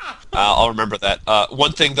 I'll remember that.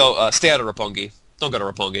 One thing though, stay out of Roppongi. Don't go to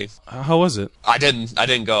Roppongi. How was it? I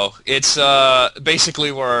didn't go. It's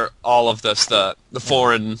basically where all of the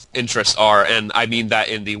foreign interests are, and I mean that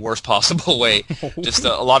in the worst possible way. Just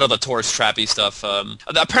a lot of the tourist trappy stuff.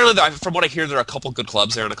 Apparently, from what I hear, there are a couple good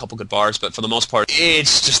clubs there and a couple good bars, but for the most part,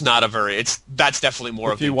 it's just not a very. That's definitely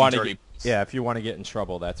more of the dirty. If you want to get in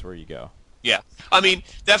trouble, that's where you go. Yeah. I mean,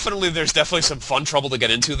 there's definitely some fun trouble to get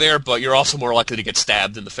into there, but you're also more likely to get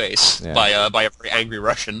stabbed in the face by a very angry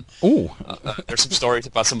Russian. Ooh. There's some stories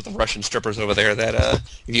about some of the Russian strippers over there that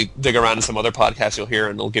if you dig around in some other podcasts, you'll hear,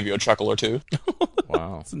 and they'll give you a chuckle or two.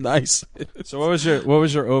 Wow. That's nice. So what was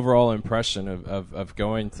your overall impression of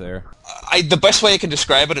going there? The best way I can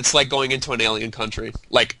describe it, it's like going into an alien country,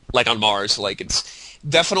 like on Mars. Like, it's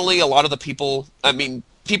definitely a lot of the people, I mean,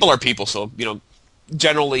 people are people, so, you know,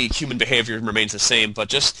 generally human behavior remains the same, but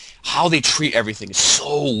just how they treat everything is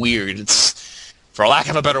so weird. It's, for lack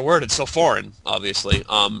of a better word, it's so foreign, obviously.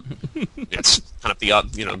 It's kind of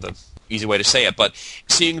the easy way to say it, but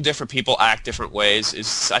seeing different people act different ways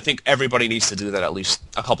is, I think everybody needs to do that at least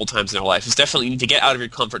a couple times in their life. It's definitely, you need to get out of your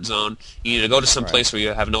comfort zone. You need to go to some place where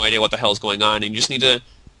you have no idea what the hell is going on, and you just need to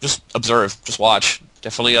just observe, just watch.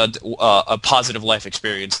 Definitely a positive life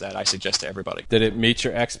experience that I suggest to everybody. Did it meet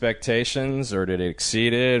your expectations, or did it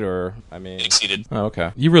exceed it, or, I mean... It exceeded. Oh,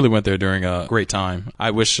 okay. You really went there during a great time. I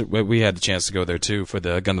wish we had the chance to go there, too, for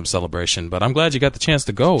the Gundam celebration, but I'm glad you got the chance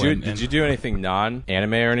to go. Did you do anything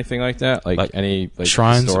non-anime or anything like that? Like any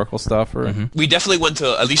shrines? Historical stuff? Or We definitely went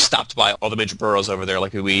to, at least stopped by all the major boroughs over there.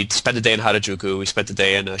 Like, we spent a day in Harajuku, we spent a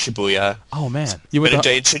day in Shibuya. Oh, man. You spent a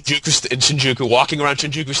day in Shinjuku. Walking around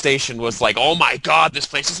Shinjuku Station was like, oh my god, this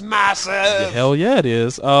place is massive! Hell yeah, it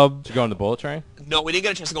is. Did you go on the bullet train? No, we didn't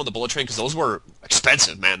get a chance to go on the bullet train because those were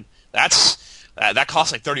expensive, man. That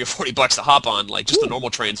cost like $30 or $40 to hop on. Like, just the normal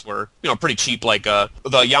trains were, you know, pretty cheap. Like the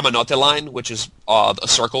Yamanote line, which is a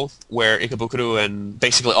circle where Ikebukuro and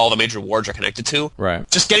basically all the major wards are connected to. Right.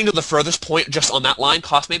 Just getting to the furthest point just on that line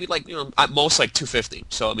cost maybe like, you know, at most like $250.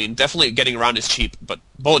 So I mean, definitely getting around is cheap, but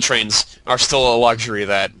bullet trains are still a luxury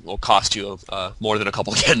that will cost you more than a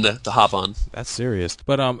couple yen to hop on. That's serious.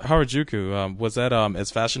 But Harajuku, was that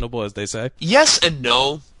as fashionable as they say? Yes and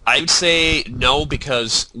no. I would say no,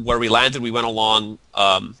 because where we landed, we went along,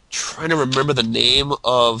 trying to remember the name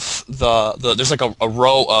of there's like a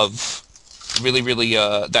row of really, really,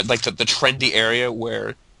 that like the trendy area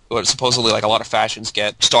where supposedly like a lot of fashions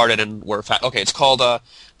get started and where, it's called,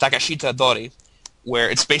 Takashita Dori, where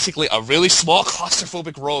it's basically a really small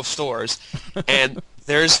claustrophobic row of stores, and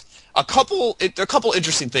there's a couple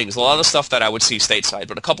interesting things. A lot of stuff that I would see stateside,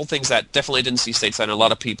 but a couple things that definitely didn't see stateside, and a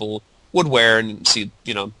lot of people would wear and see,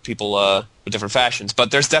 you know, people with different fashions.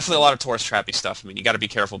 But there's definitely a lot of tourist trappy stuff. I mean, you got to be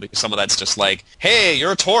careful because some of that's just like, hey,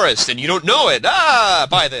 you're a tourist and you don't know it.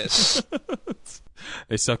 Buy this.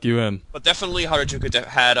 They suck you in. But definitely Harajuku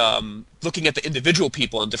had, looking at the individual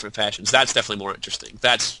people in different fashions, that's definitely more interesting.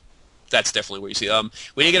 That's definitely where you see.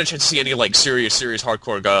 We didn't get a chance to see any like serious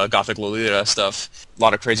hardcore gothic Lolita stuff. A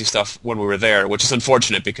lot of crazy stuff when we were there, which is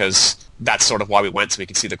unfortunate because that's sort of why we went, so we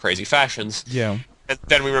could see the crazy fashions. Yeah. And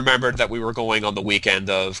then we remembered that we were going on the weekend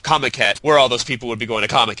of Comiket, where all those people would be going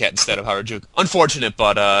to Comiket instead of Harajuku. Unfortunate,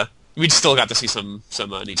 but we still got to see some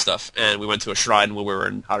neat stuff. And we went to a shrine when we were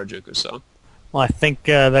in Harajuku, so... Well, I think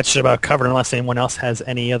that should about cover it unless anyone else has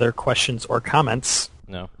any other questions or comments.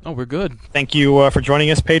 No. Oh, we're good. Thank you for joining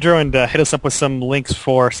us, Pedro, and hit us up with some links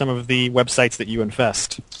for some of the websites that you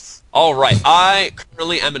infest. All right. I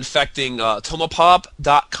currently am infecting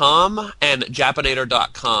tomopop.com and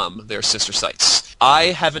Japanator.com, their sister sites. I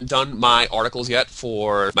haven't done my articles yet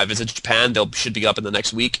for my visit to Japan. They should be up in the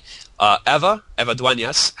next week. Eva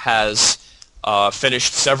Duenas, has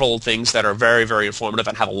finished several things that are very, very informative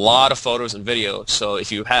and have a lot of photos and videos. So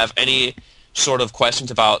if you have any sort of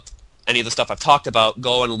questions about any of the stuff I've talked about,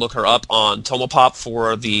 go and look her up on Tomopop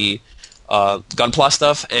for the Gunpla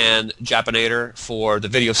stuff and Japanator for the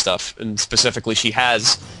video stuff. And specifically, she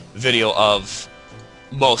has video of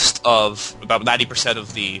most of, about 90%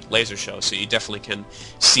 of the laser show. So you definitely can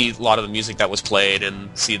see a lot of the music that was played and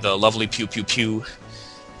see the lovely pew pew pew.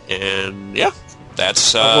 And yeah.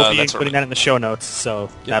 We'll be putting that in the show notes, so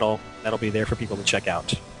that'll be there for people to check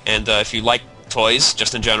out. And if you like toys,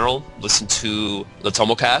 just in general, listen to the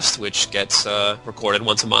Tomocast, which gets recorded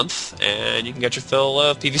once a month, and you can get your fill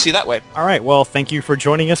of PVC that way. All right, well, thank you for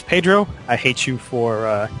joining us, Pedro. I hate you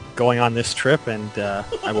for going on this trip, and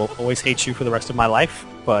I will always hate you for the rest of my life.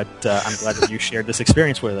 But I'm glad that you shared this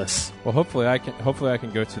experience with us. Well, hopefully I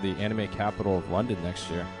can go to the anime capital of London next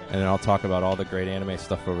year, and then I'll talk about all the great anime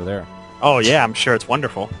stuff over there. Oh, yeah, I'm sure it's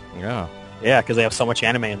wonderful. Yeah. Yeah, because they have so much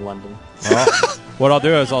anime in London. Well, what I'll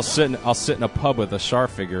do is I'll sit in a pub with a Char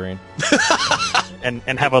figurine.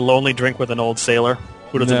 and have a lonely drink with an old sailor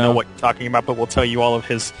who doesn't know what you're talking about, but will tell you all of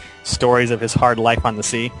his stories of his hard life on the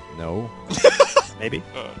sea. No. Maybe?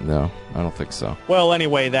 No, I don't think so. Well,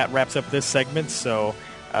 anyway, that wraps up this segment, so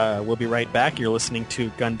we'll be right back. You're listening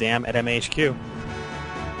to Gundam at MHQ.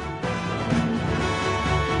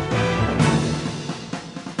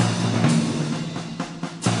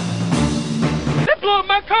 Blew up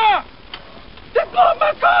my car! They blew up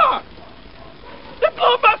my car! They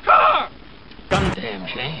blew up my car! Goddamn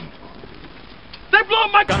shame. They blew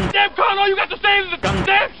up my goddamn car and all you got to say is a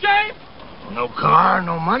goddamn shame? No car,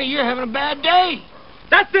 no money, you're having a bad day.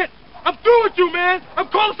 That's it! I'm through with you, man! I'm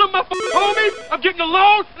calling some of my homies, I'm getting a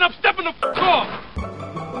loan, and I'm stepping the off!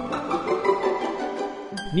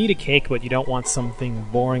 Need a cake, but you don't want something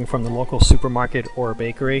boring from the local supermarket or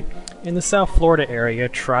bakery? In the South Florida area,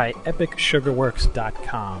 try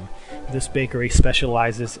EpicSugarWorks.com. This bakery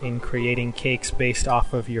specializes in creating cakes based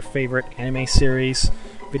off of your favorite anime series,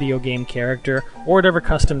 video game character, or whatever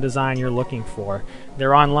custom design you're looking for.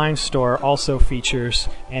 Their online store also features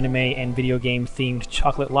anime and video game themed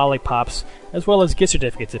chocolate lollipops, as well as gift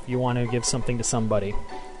certificates if you want to give something to somebody.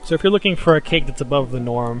 So if you're looking for a cake that's above the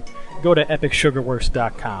norm, go to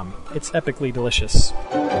EpicSugarWorks.com. It's epically delicious.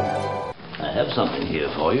 I have something here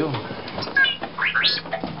for you.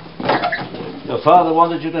 Your father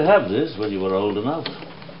wanted you to have this when you were old enough,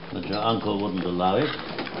 but your uncle wouldn't allow it.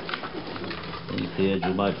 He feared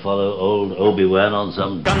you might follow old Obi-Wan on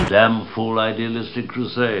some damn fool idealistic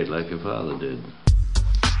crusade like your father did.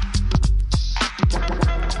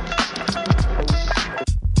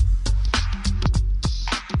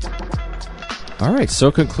 All right, so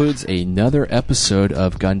concludes another episode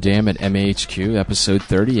of Gundam at MAHQ, episode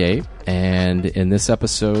 38. And in this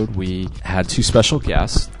episode, we had two special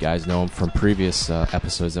guests. You guys know them from previous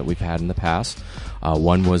episodes that we've had in the past.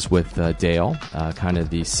 One was with Dale, kind of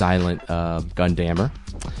the silent Gundammer,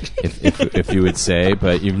 if you would say.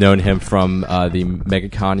 But you've known him from the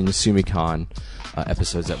MegaCon and YusumiCon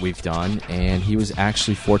episodes that we've done, and he was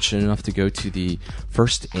actually fortunate enough to go to the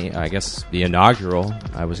first, I guess, the inaugural,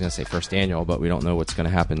 I was going to say first annual, but we don't know what's going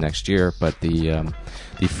to happen next year, but the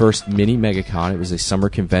first mini MegaCon. It was a summer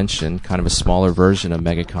convention, kind of a smaller version of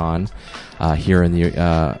MegaCon here in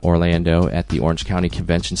the Orlando at the Orange County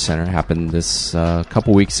Convention Center. It happened this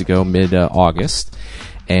couple weeks ago, mid-August.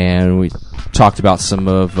 And we talked about some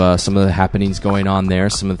of the happenings going on there,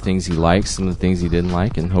 some of the things he liked, some of the things he didn't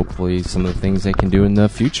like, and hopefully some of the things they can do in the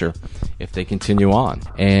future if they continue on.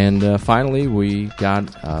 And finally, we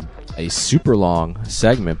got a super long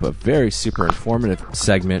segment, but very super informative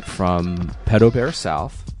segment from Pedo Bear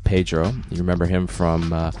South, Pedro. You remember him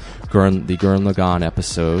from the Gurren Lagann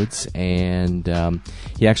episodes, and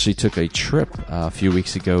he actually took a trip a few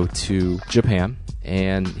weeks ago to Japan.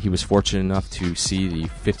 and he was fortunate enough to see the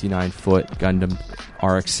 59-foot Gundam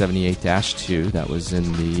RX-78-2 that was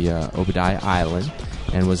in the Obadiah Island,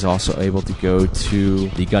 and was also able to go to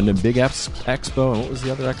the Gundam Big Expo. And what was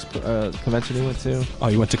the other convention he went to? Oh,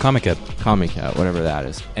 you went to Comic-Con. Comic-Con, whatever that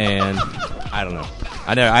is. And I don't know.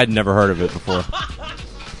 I'd never heard of it before.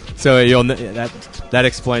 So that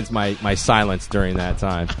explains my silence during that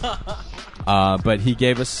time. But he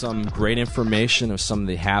gave us some great information of some of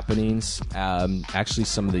the happenings, actually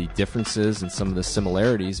some of the differences and some of the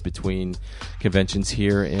similarities between conventions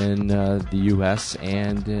here in the U.S.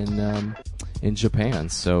 and in Japan.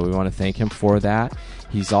 So we want to thank him for that.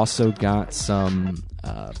 He's also got some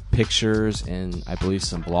pictures and I believe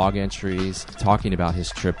some blog entries talking about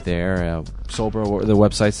his trip there. Solbro, what were the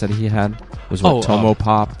websites that he had? Was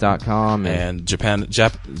tomopop.com and Japanator.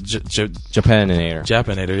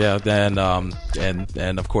 Japanator, yeah.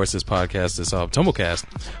 And of course his podcast is Tomocast,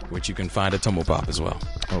 which you can find at Tomopop as well.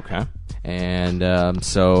 Okay. And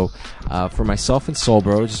so for myself and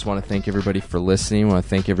Solbro, just want to thank everybody for listening. I want to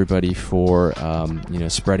thank everybody for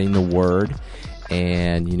spreading the word.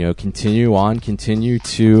 And, continue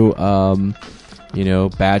to,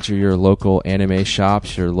 badger your local anime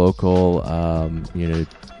shops, your local,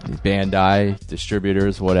 Bandai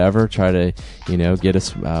distributors, whatever. Try to, get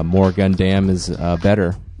us more Gundam is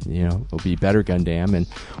better. It'll be better Gundam. And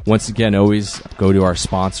once again, always go to our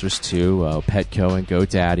sponsors too, Petco and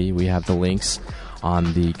GoDaddy. We have the links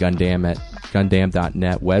on the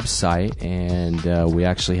Gundam.net website, and we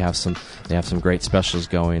actually have some great specials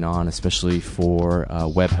going on, especially for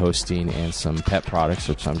web hosting and some pet products,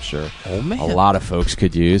 which I'm sure a lot of folks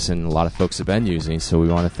could use and a lot of folks have been using. So we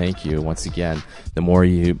want to thank you once again. The more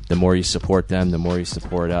you support them, the more you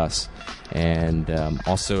support us. And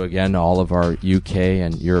also, again, all of our UK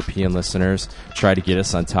and European listeners, try to get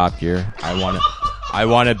us on Top Gear. I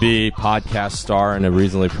want to be podcast star in a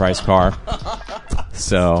reasonably priced car.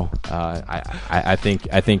 So I think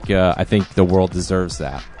the world deserves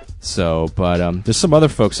that. So, but there's some other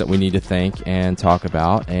folks that we need to thank and talk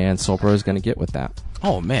about, and Solbro is going to get with that.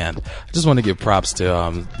 Oh man, I just want to give props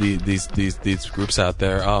to these groups out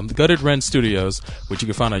there. The Gutted Ren Studios, which you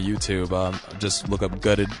can find on YouTube. Just look up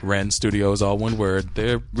Gutted Ren Studios, all one word.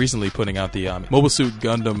 They're recently putting out the Mobile Suit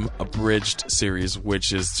Gundam Abridged series,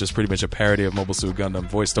 which is just pretty much a parody of Mobile Suit Gundam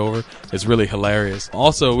voiced over. It's really hilarious.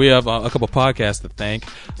 Also, we have a couple podcasts to thank.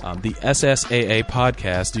 The SSAA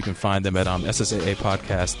podcast, you can find them at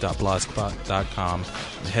ssaapodcast.blogspot.com,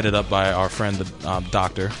 headed up by our friend the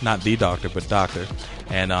Doctor, not the Doctor, but Doctor,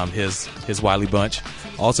 and his Wiley Bunch.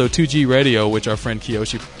 Also 2G Radio, which our friend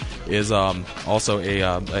Kiyoshi is also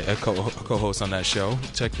a co-host on that show.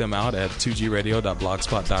 Check them out at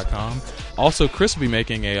 2gradio.blogspot.com. Also, Chris will be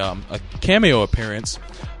making a cameo appearance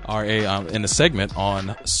in a segment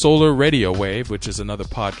on Solar Radio Wave, which is another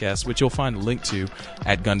podcast, which you'll find a link to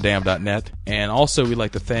at Gundam.net. And also, we'd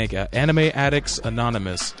like to thank Anime Addicts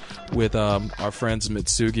Anonymous with our friends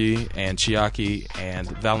Mitsugi and Chiaki and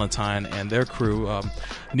Valentine and their crew.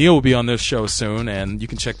 Neil will be on this show soon, and you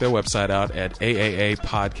can check their website out at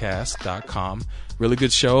aaapodcast.com. Really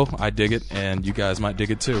good show. I dig it, and you guys might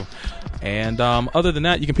dig it too. And other than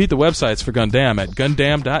that, you can peep the websites for Gundam at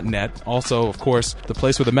Gundam.net. Also, of course, the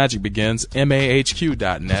place where the magic begins,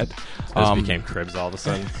 mahq.net. Those became cribs all of a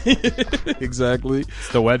sudden. Exactly. It's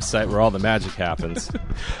the website where all the magic happens.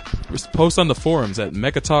 Post on the forums at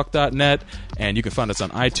mechatalk.net, and you can find us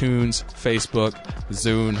on iTunes, Facebook,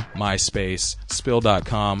 Zune, MySpace,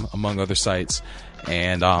 Spill.com, among other sites.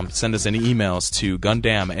 And send us any emails to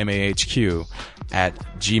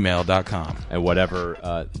GundamMAHQ@gmail.com. And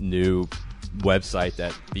whatever new website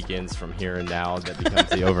that begins from here and now that becomes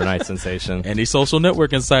the overnight sensation. Any social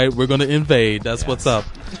networking site, we're going to invade. That's what's up.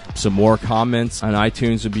 Some more comments on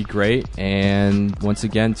iTunes would be great. And once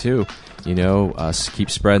again, too,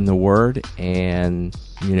 keep spreading the word. And,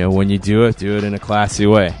 when you do it in a classy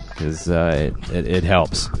way, because it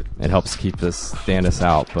helps. It helps keep us, stand us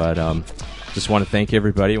out. But just want to thank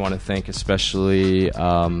everybody. Want to thank especially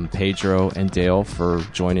Pedro and Dale for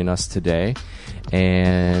joining us today.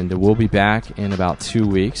 And we'll be back in about 2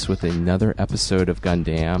 weeks with another episode of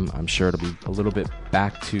Gundam. I'm sure it'll be a little bit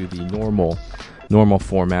back to the normal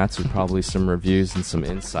formats with probably some reviews and some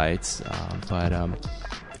insights. But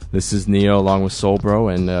this is Neo along with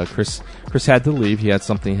Solbro, and Chris had to leave. He had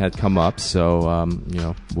something had come up, so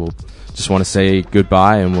we'll just want to say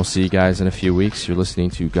goodbye, and we'll see you guys in a few weeks. You're listening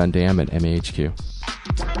to Gundam at MAHQ.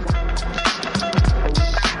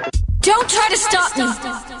 Don't try to stop me!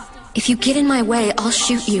 If you get in my way, I'll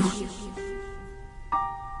shoot you.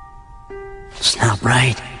 It's not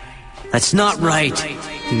right. That's not right.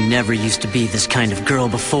 You never used to be this kind of girl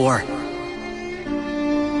before.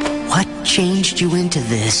 What changed you into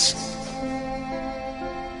this?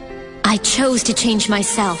 I chose to change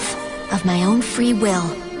myself of my own free will.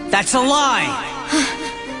 That's a lie!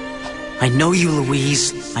 I know you,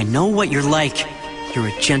 Louise. I know what you're like. You're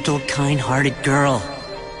a gentle, kind-hearted girl.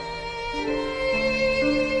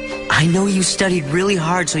 I know you studied really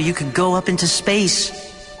hard so you could go up into space.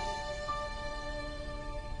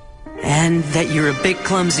 And that you're a bit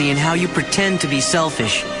clumsy in how you pretend to be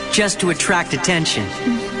selfish, just to attract attention.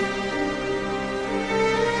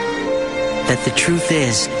 That the truth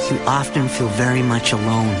is, you often feel very much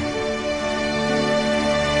alone.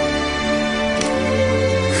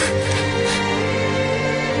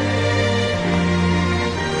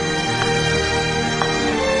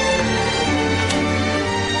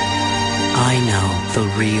 I know the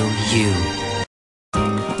real you.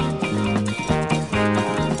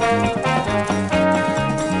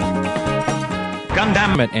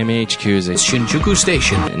 Gundam at MAHQ is a Shinjuku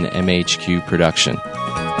Station, an MAHQ production.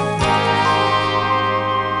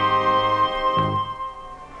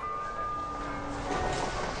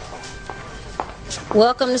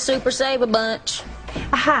 Welcome to Super Saver Bunch.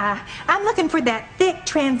 Hi, I'm looking for that thick,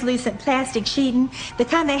 translucent plastic sheeting, the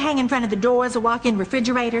kind they hang in front of the doors of walk-in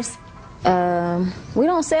refrigerators. We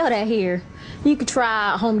don't sell that here. You could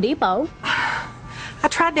try Home Depot. I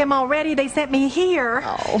tried them already. They sent me here.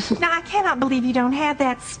 Oh. Now, I cannot believe you don't have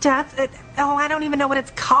that stuff. I don't even know what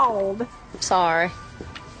it's called. Sorry.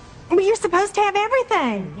 Well, you're supposed to have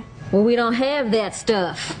everything. Well, we don't have that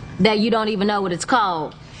stuff. That you don't even know what it's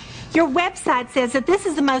called. Your website says that this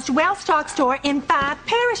is the most well-stocked store in 5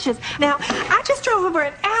 parishes. Now, I just drove over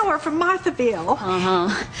an hour from Marthaville.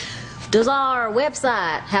 Uh-huh. Does our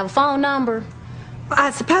website have a phone number? Well,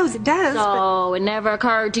 I suppose it does. So it never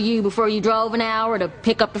occurred to you before you drove an hour to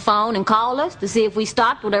pick up the phone and call us to see if we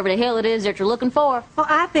stocked whatever the hell it is that you're looking for? Well,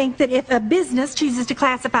 I think that if a business chooses to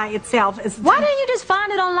classify itself as... Why don't you just find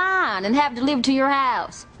it online and have it delivered to your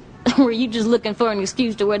house? Or are you just looking for an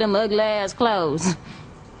excuse to wear them ugly-ass clothes?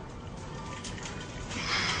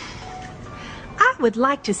 I would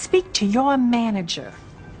like to speak to your manager.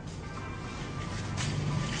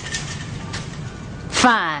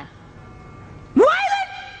 Fine.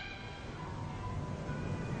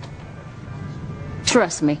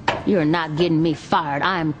 Trust me, you're not getting me fired.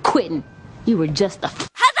 I am quitting. You were just a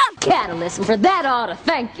catalyst, and for that I ought to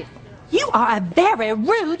thank you. You are a very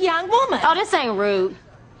rude young woman. Oh, this ain't rude.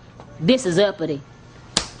 This is uppity.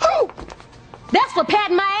 That's for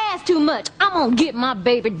patting my ass too much. I'm gonna get my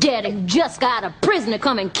baby daddy who just got out of prison to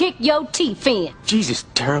come and kick your teeth in. Jesus,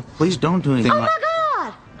 Tara, please don't do anything Oh, my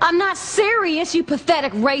God! I'm not serious, you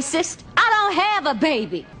pathetic racist. I don't have a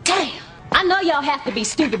baby. Damn. I know y'all have to be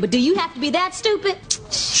stupid, but do you have to be that stupid?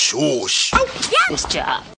 Shush. Oh, yeah. This job.